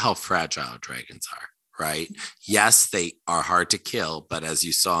see how fragile dragons are, right? Yes, they are hard to kill, but as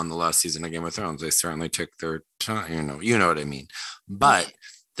you saw in the last season of Game of Thrones, they certainly took their time, you know what I mean? But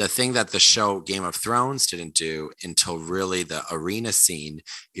the thing that the show Game of Thrones didn't do until really the arena scene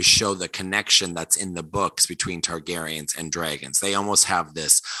is show the connection that's in the books between Targaryens and dragons. They almost have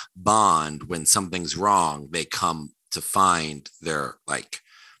this bond. When something's wrong, they come to find their like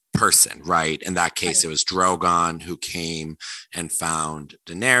person, right? In that case, it was Drogon who came and found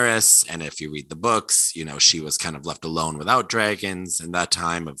Daenerys. And if you read the books, you know, she was kind of left alone without dragons in that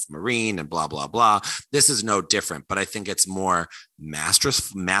time of Meereen and blah, blah, blah. This is no different, but I think it's more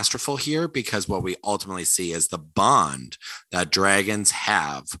masterful here because what we ultimately see is the bond that dragons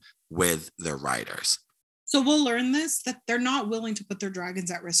have with their riders. So we'll learn this, that they're not willing to put their dragons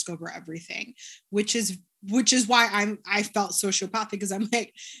at risk over everything, which is why I felt sociopathic, because I'm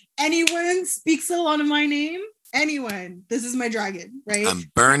like, anyone speaks a lot of my name, anyone, this is my dragon, right? I'm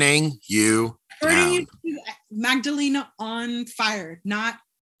burning you down. Magdalena on fire, not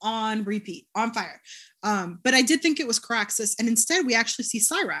on repeat, on fire. But I did think it was Caraxes, and instead we actually see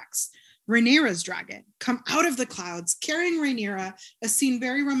Syrax, Rhaenyra's dragon, come out of the clouds carrying Rhaenyra, a scene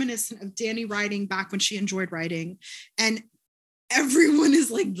very reminiscent of Dany riding back when she enjoyed riding. And everyone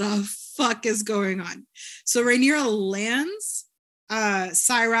is like, the fuck is going on? So Rhaenyra lands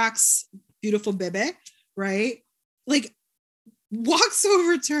Syrax, beautiful Bebe, right? Like walks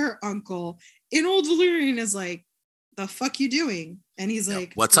over to her uncle, and old Valyrian is like, the fuck you doing? And he's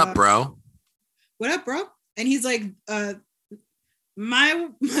like, what's up, bro? What up, bro? And he's like, my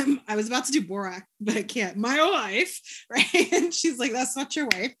I was about to do Borat, but I can't. My wife, right? And she's like, that's not your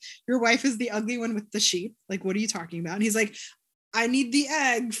wife. Your wife is the ugly one with the sheep. Like, what are you talking about? And he's like, I need the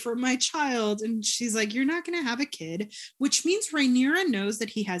egg for my child. And she's like, you're not going to have a kid, which means Rhaenyra knows that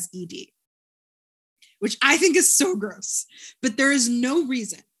he has ED, which I think is so gross. But there is no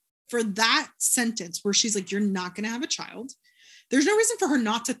reason for that sentence where she's like, you're not going to have a child. There's no reason for her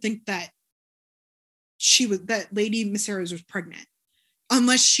not to think that that Lady Mysaria was pregnant,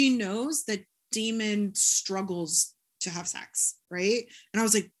 unless she knows that Daemon struggles to have sex, right? And I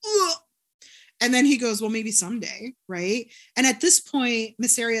was like, ugh. And then he goes, well, maybe someday, right? And at this point,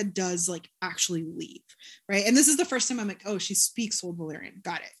 Mysaria does like actually leave, right? And this is the first time I'm like, oh, she speaks Old Valyrian.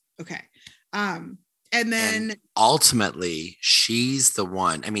 Got it. Okay. And then ultimately, she's the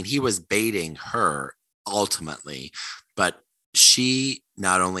one. I mean, he was baiting her ultimately, but she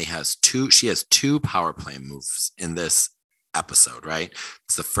not only has she has two power play moves in this episode, right?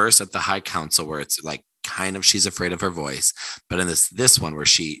 It's the first at the High Council where it's like kind of she's afraid of her voice, but in this one where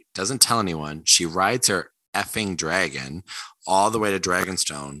she doesn't tell anyone, she rides her effing dragon all the way to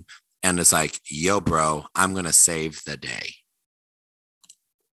Dragonstone and is like, yo, bro, I'm gonna save the day.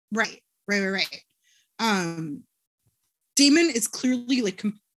 Right. Daemon is clearly like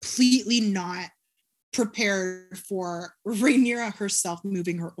completely not prepared for Rhaenyra herself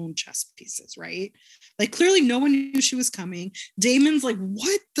moving her own chess pieces, right? Like clearly no one knew she was coming. Daemon's like,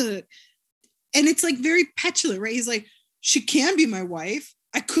 what the? And it's like very petulant, right? He's like, she can be my wife.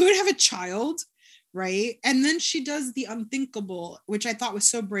 I could have a child, right? And then she does the unthinkable, which I thought was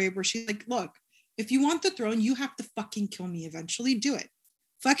so brave, where she's like, look, if you want the throne, you have to fucking kill me eventually. Do it.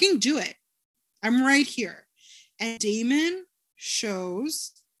 Fucking do it. I'm right here. And Daemon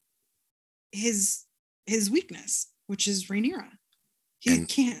shows his weakness, which is Rhaenyra. He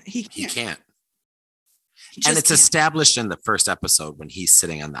can't. And it's established in the first episode when he's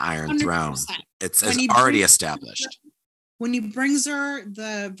sitting on the Iron 100%. Throne. It's already established. When he brings her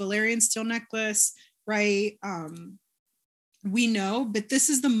the Valyrian steel necklace, right? We know, but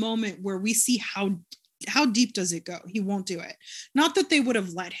this is the moment where we see how deep does it go. He won't do it. Not that they would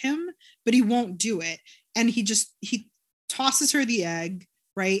have let him, but he won't do it. And he tosses her the egg,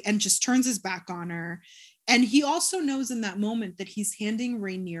 right? And just turns his back on her. And he also knows in that moment that he's handing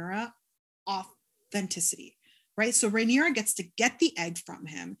Rhaenyra authenticity, right? So Rhaenyra gets to get the egg from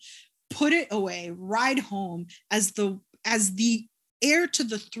him, put it away, ride home as the heir to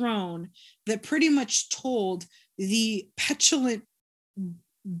the throne that pretty much told the petulant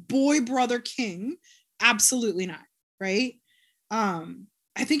boy brother king, absolutely not, right?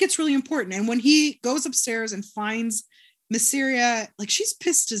 I think it's really important. And when he goes upstairs and finds Mysaria, like she's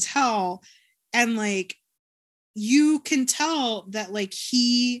pissed as hell, and like you can tell that like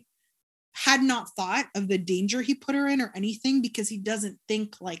he had not thought of the danger he put her in or anything, because he doesn't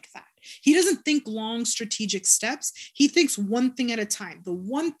think like that. He doesn't think long strategic steps. He thinks one thing at a time. The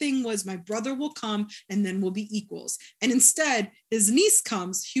one thing was my brother will come and then we'll be equals. And instead, his niece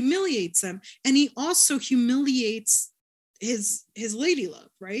comes, humiliates him, and he also humiliates his lady love,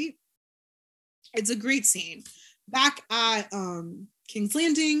 right? It's a great scene. Back at King's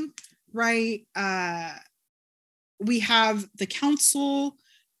Landing, right? We have the council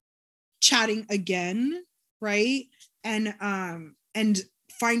chatting again, right? And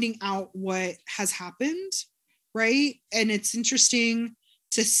finding out what has happened, right? And it's interesting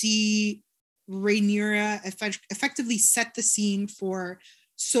to see Rhaenyra effectively set the scene for,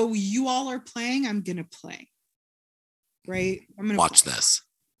 so you all are playing, I'm gonna play, right? I'm gonna watch play. this.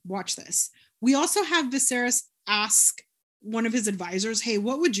 Watch this. We also have Viserys ask one of his advisors, hey,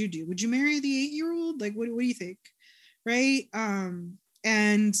 what would you do? Would you marry the 8-year-old? Like, what do you think? Right?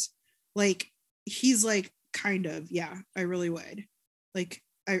 And like, he's like, kind of, yeah, I really would. Like,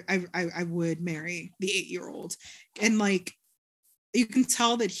 I would marry the 8-year-old. And like, you can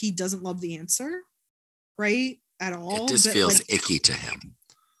tell that he doesn't love the answer, right? At all. It just but feels like, icky to him.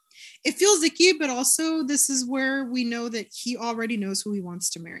 It feels icky, but also this is where we know that he already knows who he wants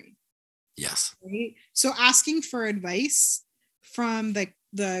to marry. Yes. Right? So asking for advice from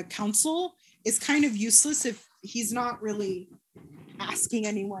the council is kind of useless if he's not really asking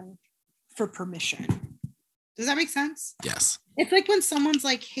anyone for permission. Does that make sense? Yes. It's like when someone's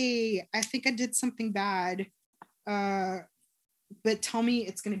like, hey, I think I did something bad, but tell me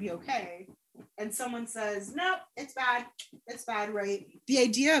it's going to be okay. And someone says, no, it's bad. It's bad, right? The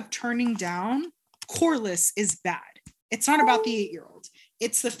idea of turning down Corlys is bad. It's not about the 8-year-old.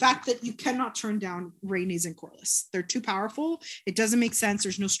 It's the fact that you cannot turn down Rhaenys and Corlys. They're too powerful. It doesn't make sense.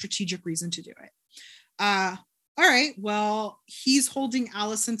 There's no strategic reason to do it. All right. Well, he's holding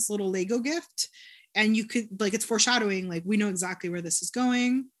Alicent's little Lego gift. And you could, like, it's foreshadowing, like, we know exactly where this is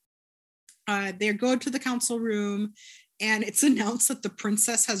going. They go to the council room, and it's announced that the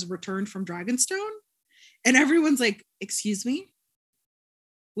princess has returned from Dragonstone. And everyone's like, excuse me?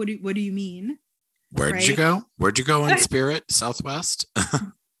 What do you mean? Where'd you go? Where'd you go in Spirit? Southwest?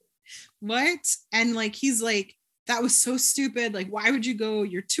 What? And like, he's like, that was so stupid. Like, why would you go?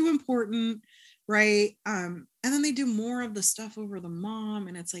 You're too important. Right. And then they do more of the stuff over the mom,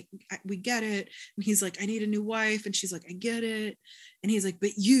 and it's like, we get it. And he's like, I need a new wife. And she's like, I get it. And he's like,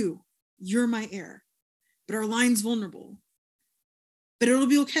 but you're my heir, but our line's vulnerable, but it'll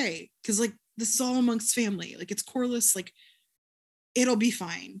be okay. Cause like, this is all amongst family. Like, it's Corlys, like, it'll be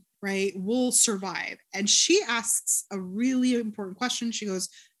fine. Right. We'll survive. And she asks a really important question. She goes,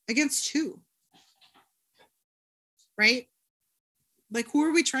 against who? Right. Like, who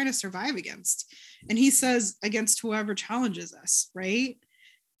are we trying to survive against? And he says, against whoever challenges us, right?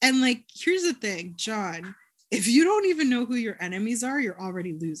 And like, here's the thing, John, if you don't even know who your enemies are, you're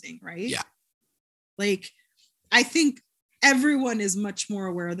already losing, right? Yeah. Like, I think everyone is much more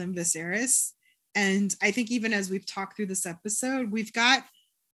aware than Viserys. And I think even as we've talked through this episode, we've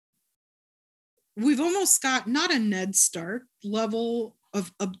almost got not a Ned Stark level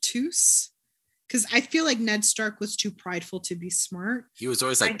of obtuse, because I feel like Ned Stark was too prideful to be smart. He was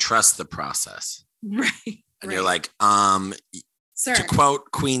always like, trust the process. Right. And you're like, Sir. To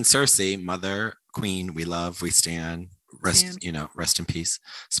quote Queen Cersei, mother, queen, we love, we stand, rest in peace.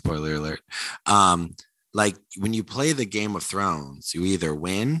 Spoiler alert. Like, when you play the Game of Thrones, you either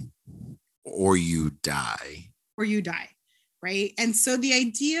win or you die. Right. And so the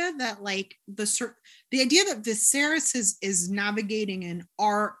idea that like the idea that Viserys is navigating an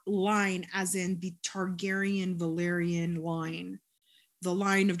R line, as in the Targaryen Valerian line, the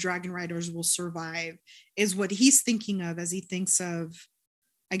line of dragon riders will survive, is what he's thinking of as he thinks of,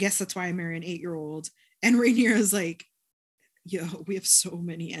 I guess that's why I marry an 8-year-old. And Rhaenyra is like, yo, we have so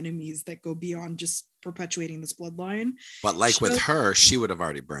many enemies that go beyond just perpetuating this bloodline. But like, with her, she would have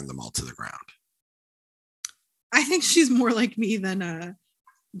already burned them all to the ground. I think she's more like me than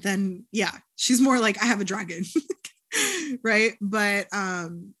she's more like, I have a dragon. Right. But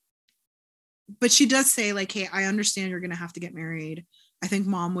she does say like, hey, I understand you're going to have to get married. I think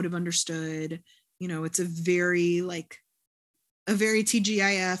mom would have understood, it's a very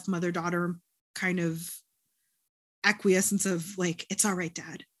TGIF mother-daughter kind of acquiescence of like, it's all right,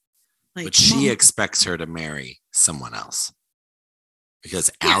 dad. Like, but she expects her to marry someone else because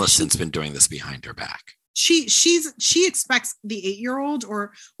Alicent's been doing this behind her back. She expects the 8-year-old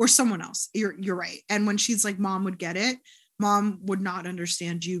or someone else. You're right. And when she's like, mom would get it, mom would not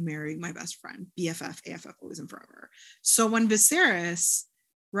understand you marrying my best friend, BFF, AFF, always and forever. So when Viserys,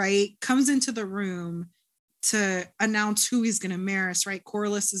 right, comes into the room to announce who he's going to marry, right,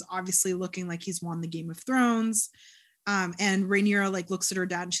 Corlys is obviously looking like he's won the Game of Thrones. And Rhaenyra like looks at her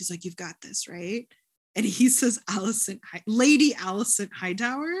dad and she's like, "You've got this, right?" And he says, Lady Alicent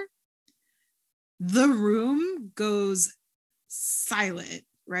Hightower. The room goes silent,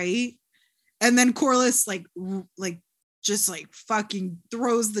 right? And then Corlys like just like fucking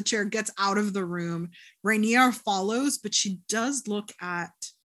throws the chair, gets out of the room. Rhaenyra follows, but she does look at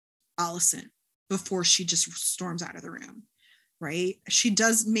Alicent before she just storms out of the room, right? She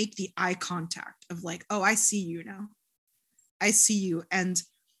does make the eye contact of like, "Oh, I see you now. I see you." And,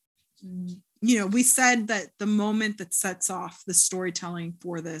 you know, we said that the moment that sets off the storytelling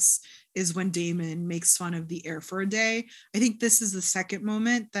for this is when Daemon makes fun of the heir for a day. I think this is the second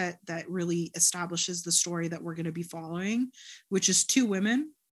moment that really establishes the story that we're going to be following, which is two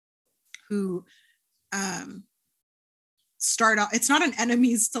women who start out. It's not an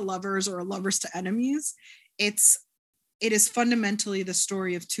enemies to lovers or a lovers to enemies. It is fundamentally the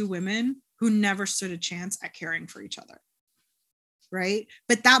story of two women who never stood a chance at caring for each other. Right.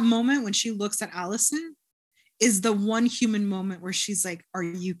 But that moment when she looks at Alicent is the one human moment where she's like, "Are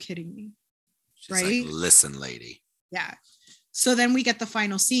you kidding me?" She's right. Like, "Listen, lady." Yeah. So then we get the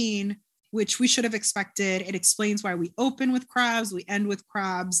final scene, which we should have expected. It explains why we open with crabs, we end with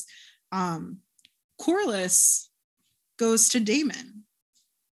crabs. Corlys goes to Daemon,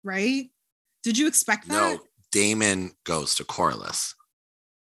 right? Did you expect that? No, Daemon goes to Corlys.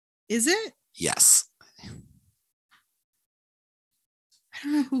 Is it? Yes. I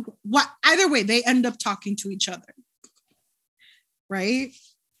don't know what. Either way, they end up talking to each other, right?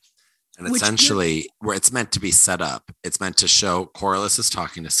 And essentially, where it's meant to be set up, it's meant to show Corlys is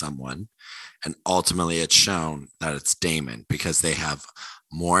talking to someone, and ultimately it's shown that it's Daemon because they have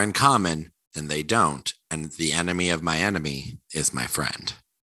more in common than they don't, and the enemy of my enemy is my friend.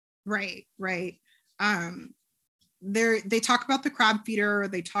 Right. They talk about the crab feeder,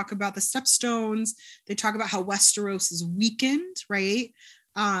 they talk about the stepstones, they talk about how Westeros is weakened, right?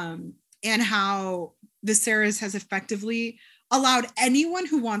 And how Viserys has effectively allowed anyone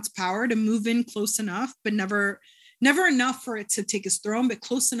who wants power to move in close enough, but never enough for it to take his throne, but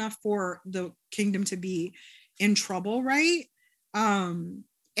close enough for the kingdom to be in trouble, right? And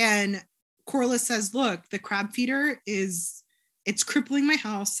Corlys says, "Look, the crab feeder it's crippling my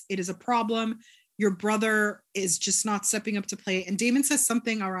house. It is a problem. Your brother is just not stepping up to play." And Daemon says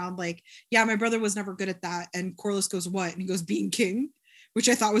something around like, "Yeah, my brother was never good at that." And Corlys goes, "What?" And he goes, "Being king," which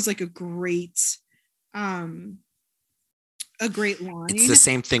I thought was like a great line. It's the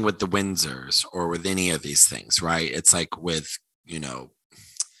same thing with the Windsors or with any of these things, right? It's like with,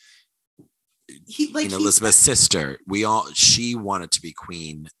 Elizabeth's sister. She wanted to be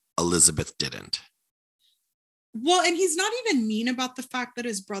queen. Elizabeth didn't. Well, and he's not even mean about the fact that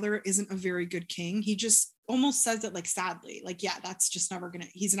his brother isn't a very good king. He just almost says it like sadly, like, yeah, that's just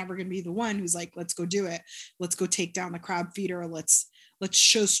he's never gonna be the one who's like, "Let's go do it. Let's go take down the crab feeder. Let's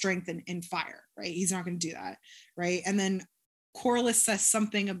show strength in fire," right? He's not gonna do that, right? And then Corlys says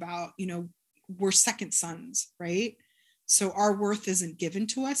something about, we're second sons, right? So our worth isn't given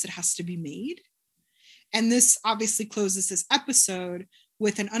to us, it has to be made. And this obviously closes this episode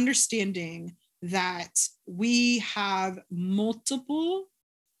with an understanding that we have multiple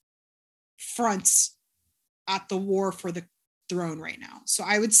fronts at the war for the throne right now. So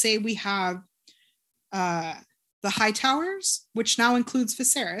I would say we have the Hightowers, which now includes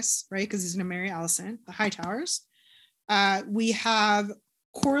Viserys, right? Because he's going to marry Alicent, the Hightowers. We have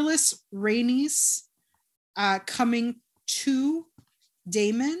Corlys Rhaenys coming to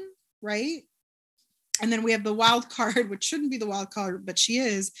Daemon, right? And then we have the wild card, which shouldn't be the wild card, but she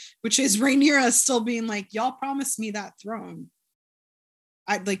is, which is Rhaenyra still being like, "Y'all promised me that throne.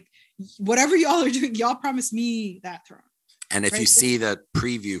 I'd like, whatever y'all are doing, y'all promised me that throne." And if you see the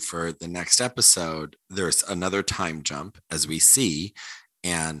preview for the next episode, there's another time jump as we see,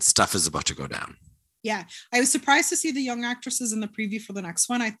 and stuff is about to go down. Yeah, I was surprised to see the young actresses in the preview for the next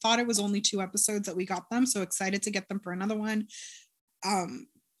one. I thought it was only 2 episodes that we got them, so excited to get them for another one.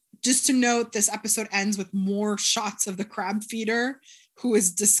 Just to note, this episode ends with more shots of the crab feeder, who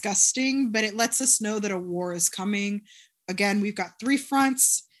is disgusting, but it lets us know that a war is coming. Again, we've got 3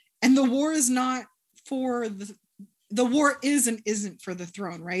 fronts, and the war is not for the war is and isn't for the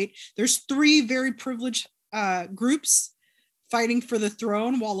throne, right? There's 3 very privileged groups fighting for the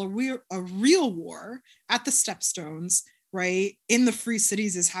throne, while a real war at the Stepstones, right, in the Free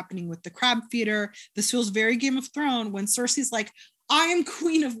Cities is happening with the crab feeder. This feels very Game of Thrones when Cersei's like, "I am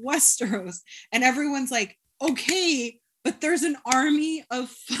queen of Westeros," and everyone's like, "Okay, but there's an army of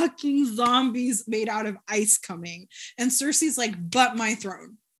fucking zombies made out of ice coming," and Cersei's like, "But my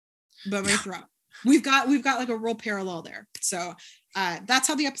throne, but my throne." We've got like a real parallel there. So that's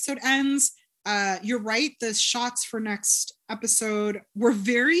how the episode ends. You're right. The shots for next episode were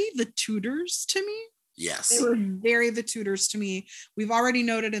very the Tudors to me. Yes. They were very the Tudors to me. We've already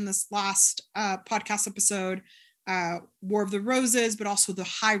noted in this last podcast episode, War of the Roses, but also the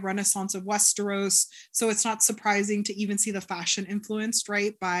high Renaissance of Westeros. So it's not surprising to even see the fashion influenced,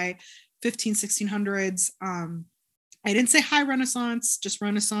 right, by 1600s. I didn't say high Renaissance, just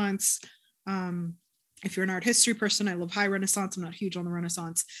Renaissance. If you're an art history person, I love high Renaissance. I'm not huge on the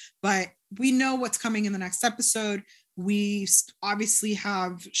Renaissance, but we know what's coming in the next episode. We obviously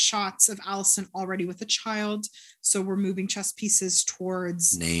have shots of Alicent already with a child. So we're moving chess pieces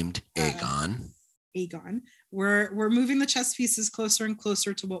towards named Aegon. Aegon. We're moving the chess pieces closer and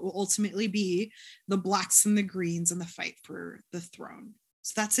closer to what will ultimately be the blacks and the greens in the fight for the throne.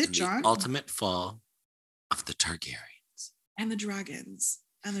 So that's it, John. The ultimate fall of the Targaryens. And the dragons.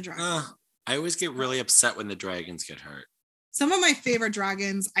 I always get really upset when the dragons get hurt. Some of my favorite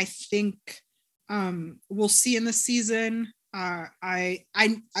dragons, I think, we'll see in the season. I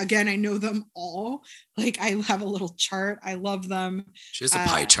know them all. Like, I have a little chart. I love them. She has a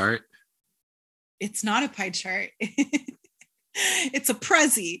pie chart. It's not a pie chart. It's a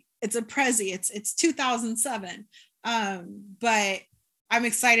Prezi. It's 2007. But I'm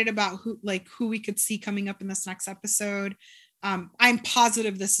excited about who we could see coming up in this next episode. I'm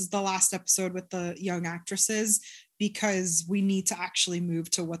positive this is the last episode with the young actresses, because we need to actually move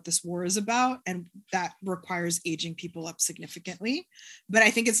to what this war is about, and that requires aging people up significantly. But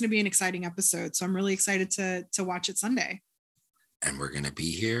I think it's going to be an exciting episode, so I'm really excited to watch it Sunday. And we're going to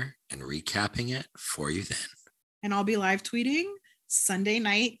be here and recapping it for you then. And I'll be live tweeting Sunday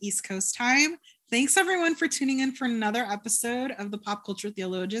night, East Coast time. Thanks everyone for tuning in for another episode of the Pop Culture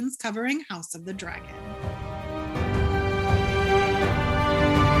Theologians covering House of the Dragon.